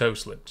 my toe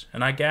slipped,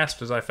 and I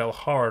gasped as I fell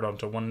hard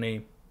onto one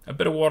knee. A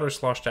bit of water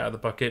sloshed out of the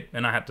bucket,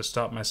 and I had to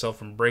stop myself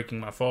from breaking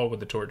my fall with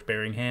the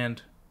torch-bearing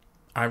hand.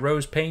 I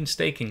rose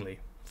painstakingly,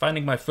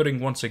 finding my footing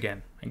once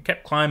again, and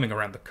kept climbing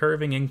around the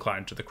curving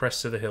incline to the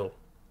crest of the hill.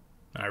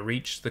 I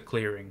reached the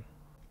clearing,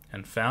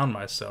 and found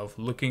myself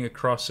looking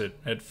across it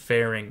at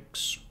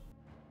Pharynx.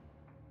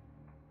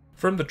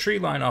 From the tree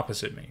line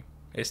opposite me,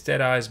 its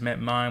dead eyes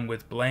met mine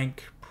with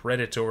blank,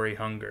 predatory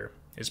hunger,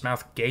 its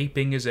mouth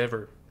gaping as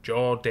ever,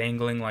 jaw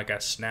dangling like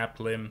a snapped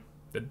limb,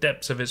 the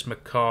depths of its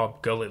macabre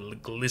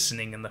gullet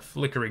glistening in the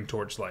flickering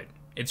torchlight,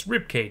 its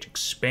ribcage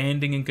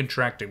expanding and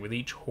contracting with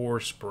each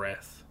hoarse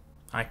breath.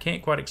 I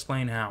can't quite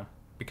explain how,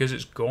 because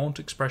its gaunt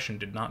expression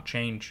did not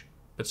change,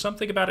 but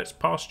something about its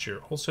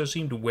posture also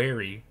seemed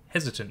wary,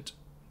 hesitant.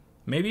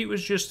 Maybe it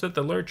was just that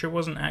the lurcher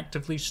wasn't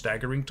actively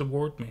staggering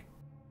toward me.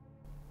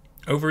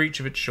 Over each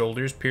of its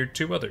shoulders peered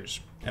 2 others,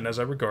 and as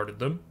I regarded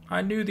them,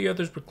 I knew the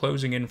others were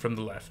closing in from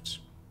the left.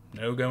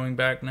 No going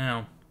back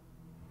now.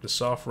 The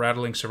soft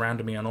rattling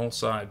surrounded me on all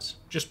sides,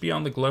 just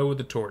beyond the glow of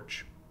the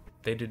torch.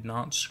 They did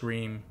not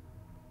scream.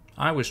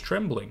 I was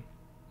trembling.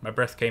 My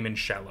breath came in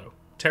shallow,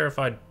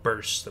 terrified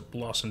bursts that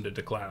blossomed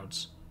into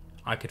clouds.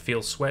 I could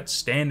feel sweat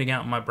standing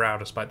out on my brow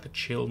despite the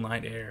chill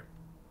night air.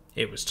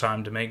 It was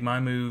time to make my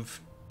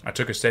move. I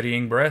took a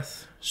steadying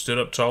breath, stood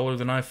up taller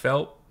than I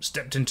felt,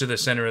 stepped into the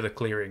center of the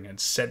clearing, and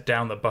set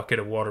down the bucket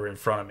of water in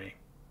front of me.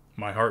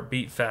 My heart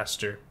beat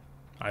faster.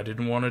 I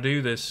didn't want to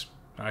do this.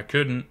 I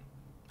couldn't.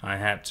 I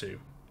had to.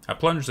 I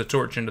plunged the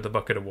torch into the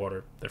bucket of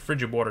water, the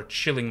frigid water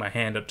chilling my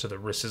hand up to the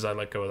wrist as I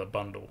let go of the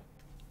bundle.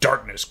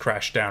 Darkness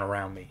crashed down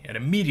around me, and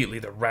immediately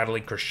the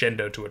rattling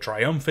crescendoed to a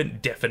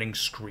triumphant, deafening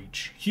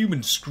screech.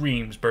 Human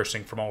screams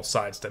bursting from all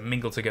sides to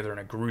mingle together in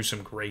a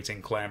gruesome,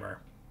 grating clamor.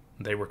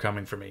 They were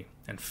coming for me,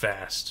 and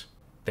fast.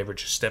 They were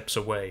just steps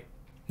away.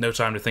 No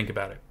time to think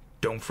about it.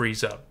 Don't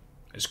freeze up.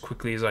 As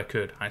quickly as I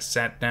could, I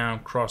sat down,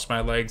 crossed my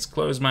legs,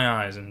 closed my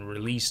eyes, and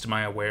released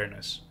my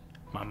awareness.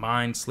 My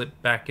mind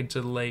slipped back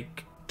into the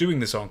lake. Doing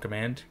this on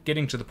command,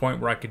 getting to the point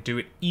where I could do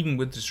it even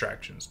with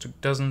distractions, took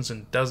dozens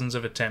and dozens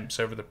of attempts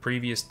over the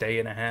previous day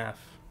and a half.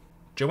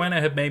 Joanna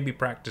had made me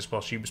practice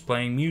while she was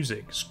playing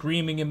music,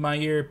 screaming in my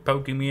ear,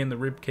 poking me in the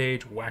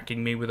ribcage,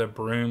 whacking me with a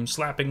broom,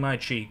 slapping my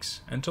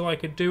cheeks, until I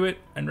could do it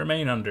and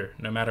remain under,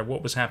 no matter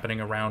what was happening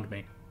around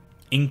me.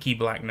 Inky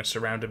blackness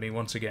surrounded me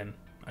once again.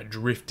 I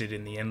drifted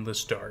in the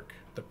endless dark,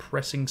 the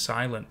pressing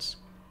silence.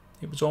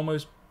 It was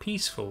almost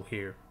peaceful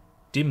here.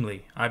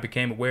 Dimly, I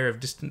became aware of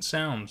distant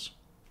sounds.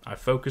 I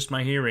focused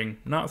my hearing,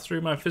 not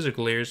through my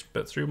physical ears,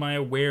 but through my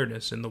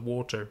awareness in the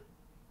water.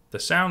 The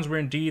sounds were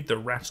indeed the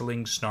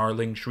rattling,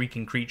 snarling,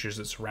 shrieking creatures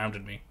that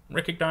surrounded me,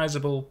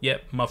 recognizable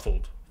yet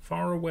muffled,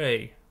 far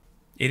away.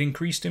 It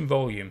increased in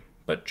volume,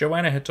 but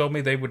Joanna had told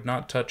me they would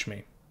not touch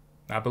me.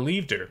 I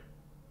believed her.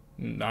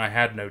 I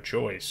had no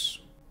choice.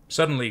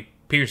 Suddenly,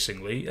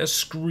 piercingly, a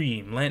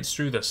scream lanced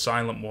through the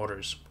silent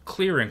waters,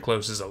 clear and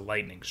close as a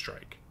lightning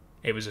strike.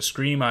 It was a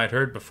scream I had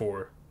heard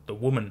before, the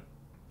woman,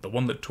 the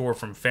one that tore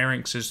from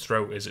Pharynx's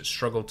throat as it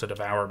struggled to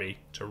devour me,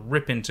 to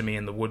rip into me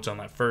in the woods on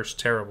that first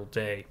terrible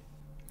day.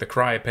 The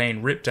cry of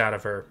pain ripped out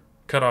of her,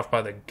 cut off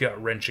by the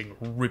gut-wrenching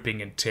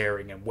ripping and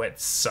tearing and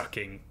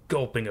wet-sucking,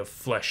 gulping of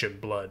flesh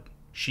and blood.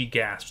 She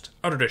gasped,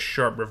 uttered a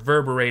sharp,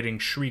 reverberating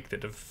shriek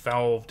that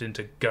devolved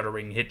into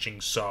guttering,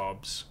 hitching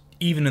sobs.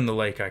 Even in the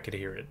lake I could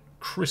hear it,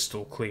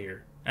 crystal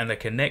clear, and the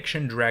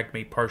connection dragged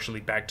me partially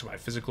back to my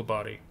physical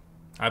body.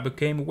 I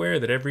became aware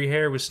that every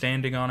hair was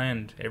standing on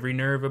end, every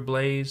nerve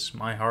ablaze,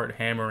 my heart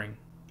hammering.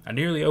 I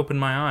nearly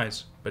opened my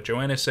eyes, but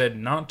Joanna said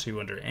not to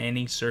under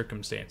any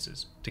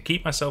circumstances, to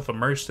keep myself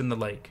immersed in the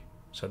lake,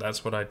 so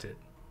that's what I did.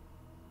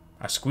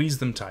 I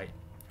squeezed them tight,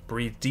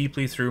 breathed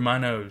deeply through my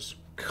nose,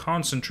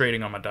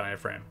 concentrating on my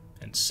diaphragm,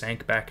 and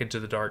sank back into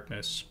the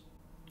darkness.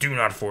 Do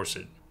not force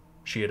it,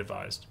 she had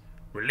advised.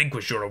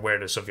 Relinquish your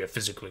awareness of your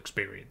physical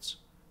experience.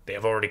 They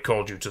have already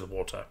called you to the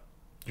water.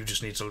 You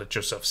just need to let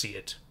yourself see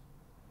it.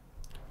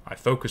 I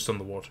focused on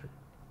the water,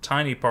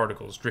 tiny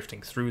particles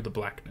drifting through the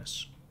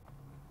blackness.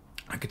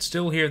 I could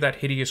still hear that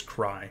hideous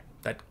cry,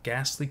 that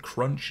ghastly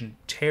crunch and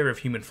tear of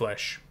human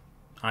flesh.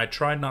 I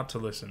tried not to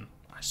listen.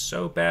 I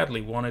so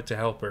badly wanted to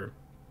help her.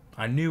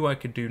 I knew I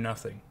could do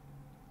nothing.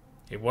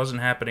 It wasn't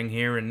happening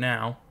here and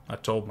now, I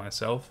told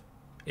myself.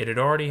 It had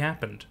already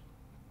happened.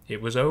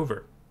 It was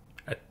over.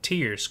 A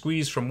tear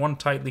squeezed from one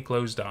tightly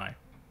closed eye.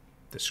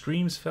 The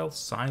screams fell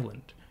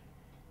silent.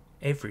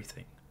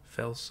 Everything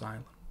fell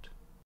silent.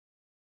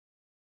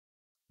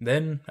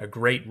 Then a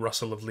great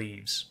rustle of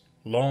leaves.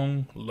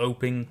 Long,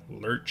 loping,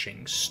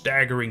 lurching,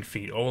 staggering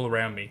feet all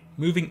around me,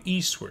 moving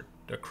eastward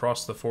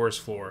across the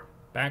forest floor,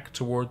 back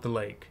toward the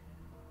lake.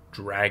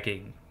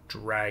 Dragging,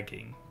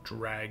 dragging,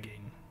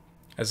 dragging.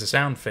 As the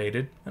sound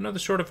faded, another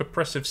sort of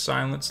oppressive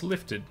silence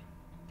lifted.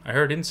 I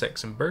heard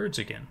insects and birds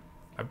again.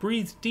 I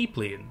breathed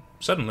deeply, and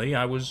suddenly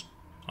I was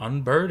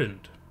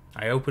unburdened.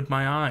 I opened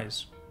my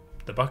eyes.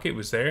 The bucket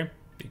was there,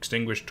 the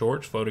extinguished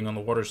torch floating on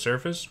the water's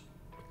surface.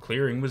 The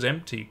clearing was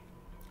empty.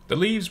 The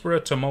leaves were a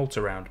tumult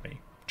around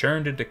me,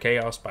 churned into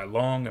chaos by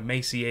long,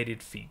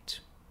 emaciated feet.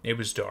 It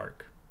was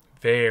dark,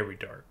 very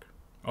dark,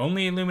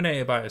 only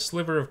illuminated by a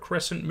sliver of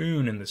crescent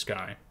moon in the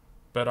sky.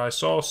 But I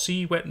saw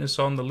sea wetness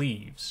on the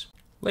leaves.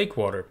 Lake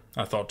water,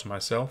 I thought to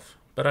myself,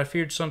 but I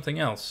feared something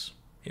else.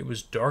 It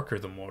was darker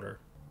than water.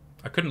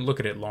 I couldn't look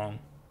at it long.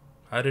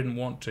 I didn't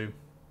want to.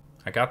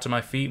 I got to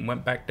my feet and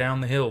went back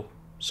down the hill,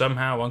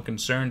 somehow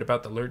unconcerned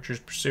about the lurchers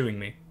pursuing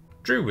me.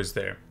 Drew was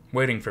there,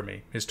 waiting for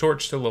me, his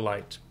torch still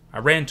alight. I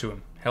ran to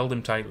him, held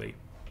him tightly.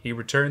 He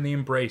returned the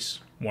embrace,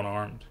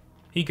 one-armed.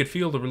 He could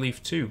feel the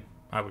relief too,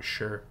 I was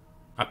sure.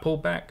 I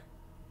pulled back.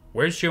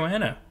 "Where's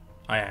Joanna?"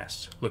 I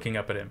asked, looking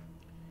up at him.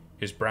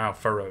 His brow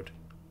furrowed.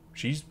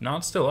 "She's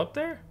not still up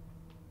there?"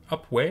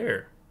 "Up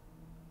where?"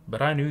 But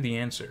I knew the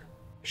answer.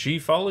 "She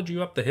followed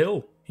you up the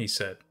hill," he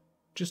said.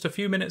 "Just a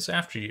few minutes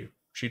after you.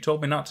 She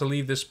told me not to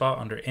leave this spot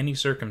under any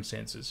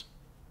circumstances."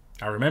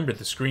 I remembered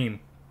the scream,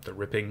 the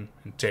ripping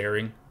and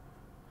tearing.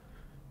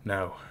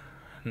 No.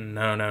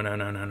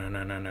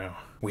 No.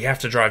 "We have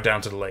to drive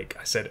down to the lake,"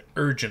 I said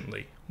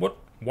urgently. "What?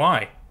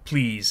 Why?"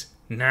 "Please,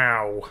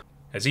 now."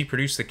 As he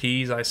produced the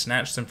keys, I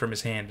snatched them from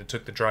his hand and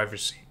took the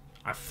driver's seat.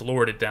 I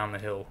floored it down the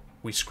hill.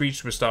 We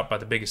screeched to a stop by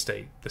the big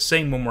estate, the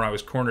same one where I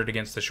was cornered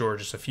against the shore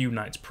just a few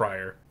nights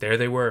prior. There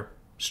they were,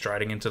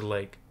 striding into the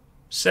lake.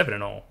 7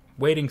 in all,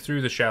 wading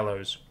through the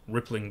shallows,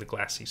 rippling the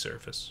glassy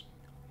surface.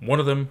 One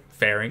of them,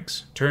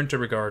 Pharynx, turned to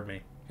regard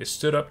me. It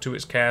stood up to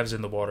its calves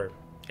in the water.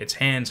 Its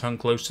hands hung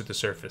close to the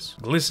surface,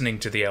 glistening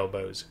to the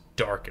elbows,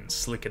 dark and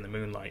slick in the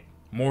moonlight.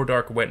 More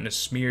dark wetness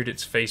smeared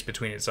its face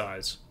between its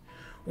eyes.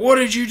 "What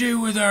did you do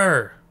with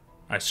her?"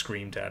 I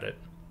screamed at it.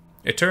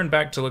 It turned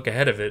back to look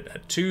ahead of it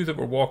at 2 that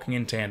were walking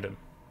in tandem,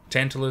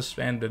 Tantalus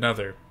and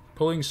another,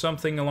 pulling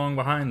something along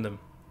behind them,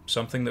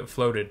 something that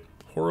floated,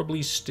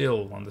 horribly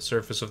still on the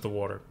surface of the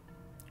water.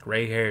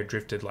 Gray hair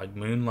drifted like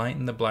moonlight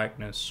in the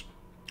blackness.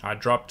 I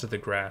dropped to the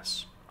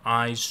grass,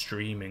 eyes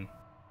streaming.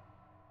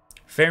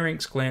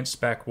 Pharynx glanced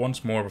back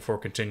once more before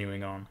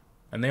continuing on,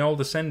 and they all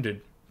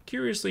descended,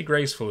 curiously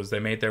graceful as they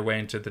made their way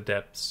into the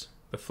depths,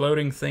 the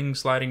floating thing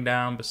sliding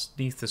down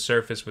beneath the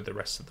surface with the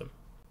rest of them.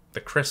 The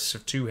crests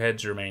of 2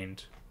 heads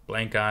remained,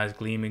 blank eyes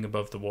gleaming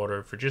above the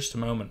water for just a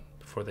moment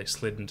before they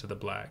slid into the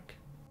black.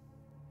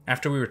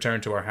 After we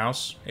returned to our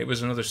house, it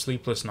was another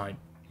sleepless night,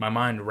 my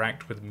mind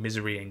racked with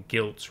misery and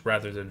guilt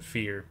rather than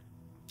fear.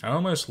 I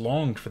almost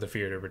longed for the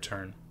fear to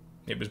return.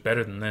 It was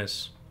better than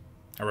this.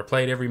 I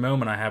replayed every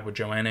moment I had with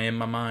Joanna in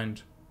my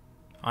mind.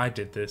 I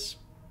did this.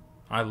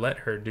 I let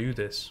her do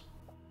this.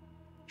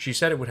 She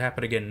said it would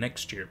happen again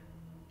next year.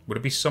 Would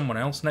it be someone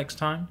else next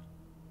time?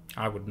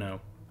 I would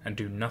know, and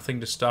do nothing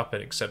to stop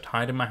it except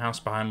hide in my house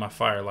behind my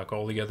fire like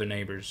all the other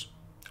neighbors.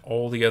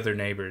 All the other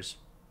neighbors.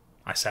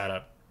 I sat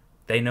up.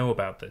 They know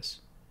about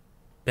this.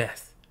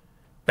 Beth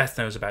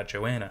knows about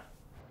Joanna.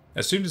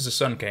 As soon as the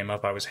sun came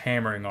up, I was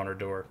hammering on her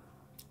door.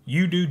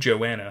 "You do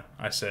Joanna,"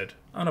 I said,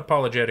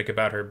 unapologetic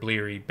about her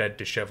bleary,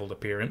 bed-disheveled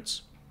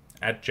appearance.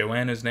 At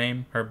Joanna's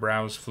name, her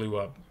brows flew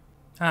up.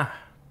 "Ah,"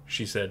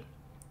 she said.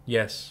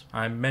 "Yes,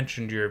 I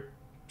mentioned your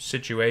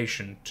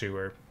situation to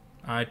her.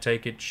 I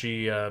take it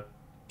she,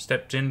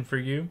 stepped in for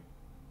you?"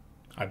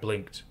 I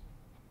blinked.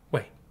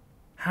 "Wait,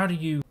 how do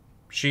you—"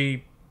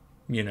 "She,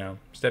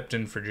 stepped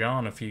in for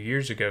John a few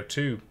years ago,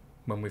 too,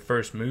 when we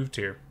first moved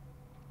here,"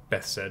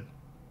 Beth said.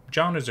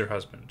 "John is her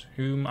husband,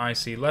 whom I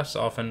see less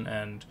often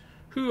and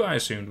who I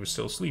assumed was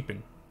still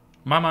sleeping."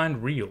 My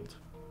mind reeled.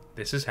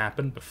 This has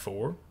happened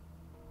before?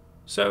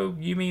 "So,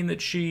 you mean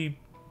that she—"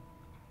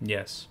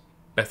 "Yes,"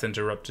 Beth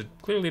interrupted,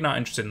 clearly not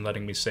interested in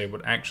letting me say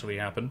what actually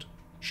happened.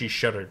 She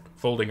shuddered,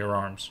 folding her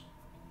arms.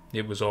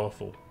 "It was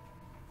awful.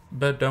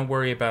 But don't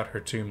worry about her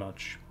too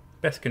much."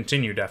 Beth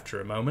continued after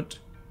a moment.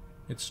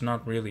 "It's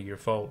not really your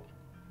fault."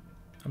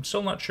 "I'm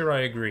still not sure I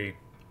agree.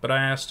 but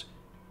I asked,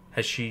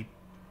 has she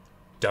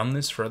done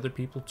this for other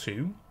people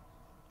too?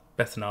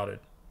 Beth nodded.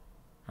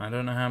 I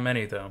don't know how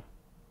many, though.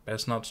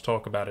 Best not to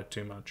talk about it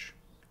too much.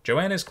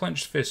 Joanna's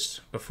clenched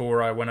fist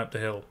before I went up the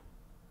hill.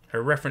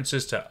 Her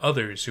references to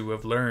others who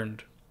have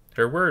learned.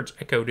 Her words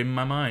echoed in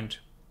my mind.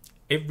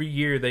 Every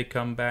year they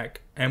come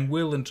back, and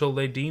will until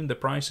they deem the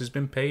price has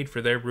been paid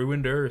for their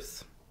ruined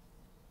earth.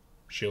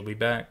 She'll be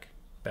back,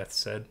 Beth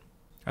said.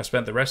 I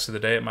spent the rest of the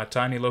day at my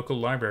tiny local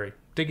library,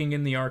 digging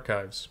in the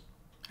archives.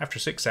 After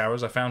 6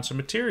 hours I found some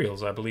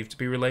materials I believed to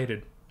be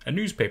related. A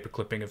newspaper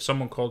clipping of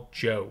someone called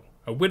Jo,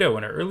 a widow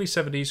in her early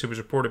 70s who was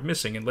reported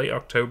missing in late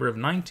October of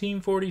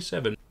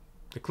 1947.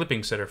 The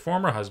clipping said her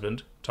former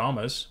husband,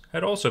 Thomas,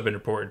 had also been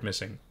reported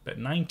missing, but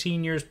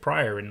 19 years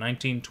prior in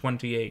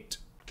 1928.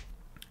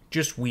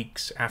 Just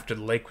weeks after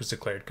the lake was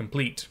declared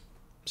complete.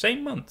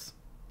 Same month.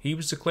 He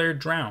was declared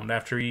drowned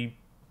after he,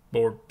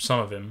 or some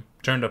of him,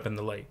 turned up in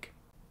the lake.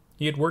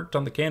 He had worked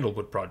on the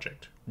Candlewood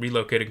project,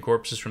 relocating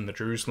corpses from the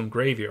Jerusalem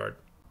graveyard.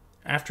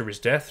 After his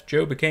death,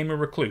 Jo became a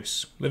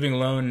recluse, living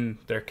alone in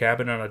their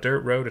cabin on a dirt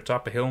road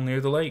atop a hill near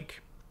the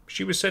lake.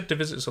 She was said to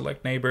visit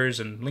select neighbors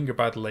and linger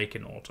by the lake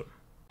in autumn.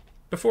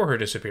 Before her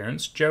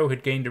disappearance, Jo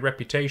had gained a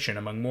reputation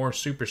among more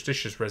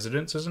superstitious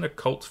residents as an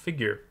occult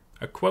figure.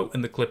 A quote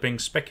in the clipping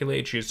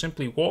speculated she had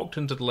simply walked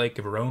into the lake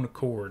of her own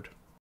accord.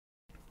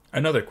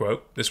 Another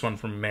quote, this one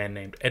from a man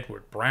named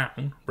Edward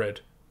Brown,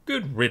 read,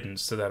 "Good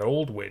riddance to that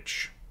old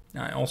witch."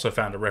 I also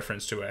found a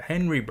reference to a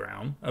Henry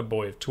Brown, a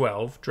boy of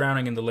 12,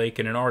 drowning in the lake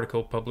in an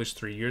article published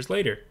 3 years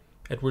later.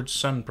 Edward's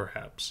son,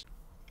 perhaps.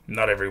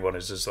 Not everyone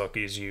is as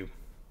lucky as you,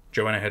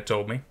 Joanna had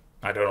told me.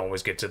 I don't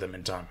always get to them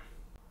in time.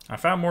 I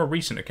found more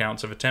recent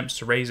accounts of attempts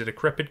to raise a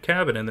decrepit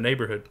cabin in the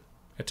neighborhood.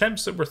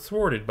 Attempts that were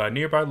thwarted by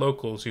nearby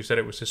locals who said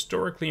it was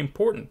historically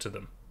important to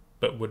them,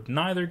 but would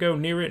neither go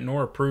near it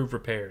nor approve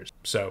repairs.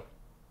 So,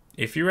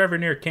 if you're ever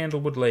near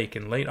Candlewood Lake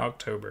in late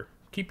October,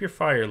 keep your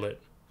fire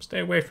lit. Stay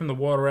away from the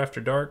water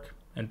after dark,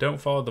 and don't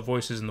follow the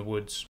voices in the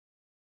woods.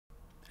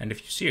 And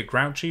if you see a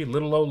grouchy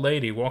little old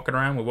lady walking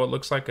around with what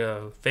looks like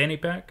a fanny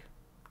pack,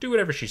 do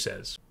whatever she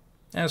says.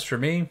 As for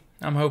me,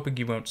 I'm hoping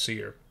you won't see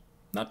her.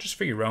 Not just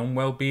for your own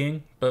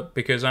well-being, but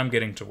because I'm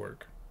getting to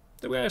work.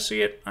 The way I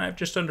see it, I have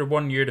just under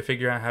 1 year to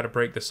figure out how to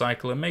break the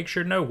cycle and make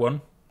sure no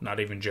one,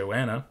 not even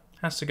Joanna,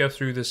 has to go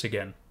through this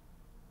again.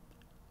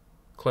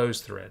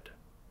 Close thread.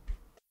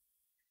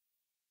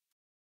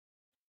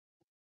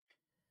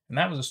 And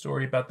that was a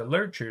story about the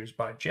Lurchers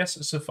by Jess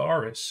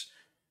Zafarris.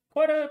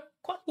 Quite a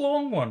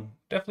long one.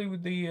 Definitely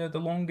with the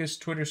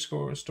longest Twitter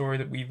story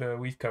that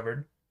we've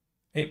covered.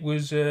 It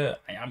was I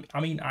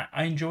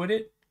enjoyed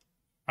it.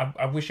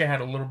 I wish I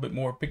had a little bit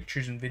more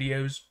pictures and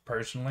videos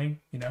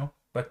personally,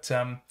 but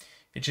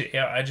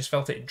I just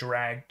felt it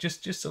dragged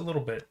just a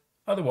little bit.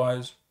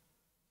 Otherwise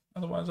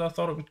I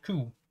thought it was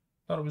cool.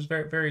 Thought it was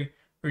very very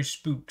very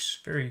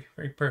spooks, very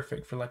very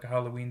perfect for like a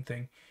Halloween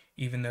thing.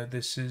 Even though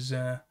this is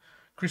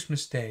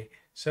Christmas Day,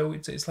 so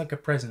it's like a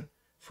present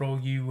for all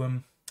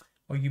you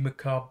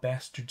macabre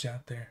bastards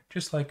out there,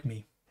 just like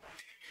me.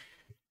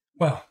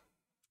 Well,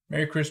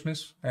 Merry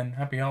Christmas and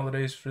Happy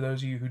Holidays for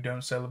those of you who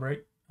don't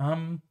celebrate.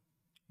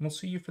 We'll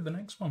see you for the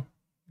next one.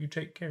 You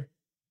take care.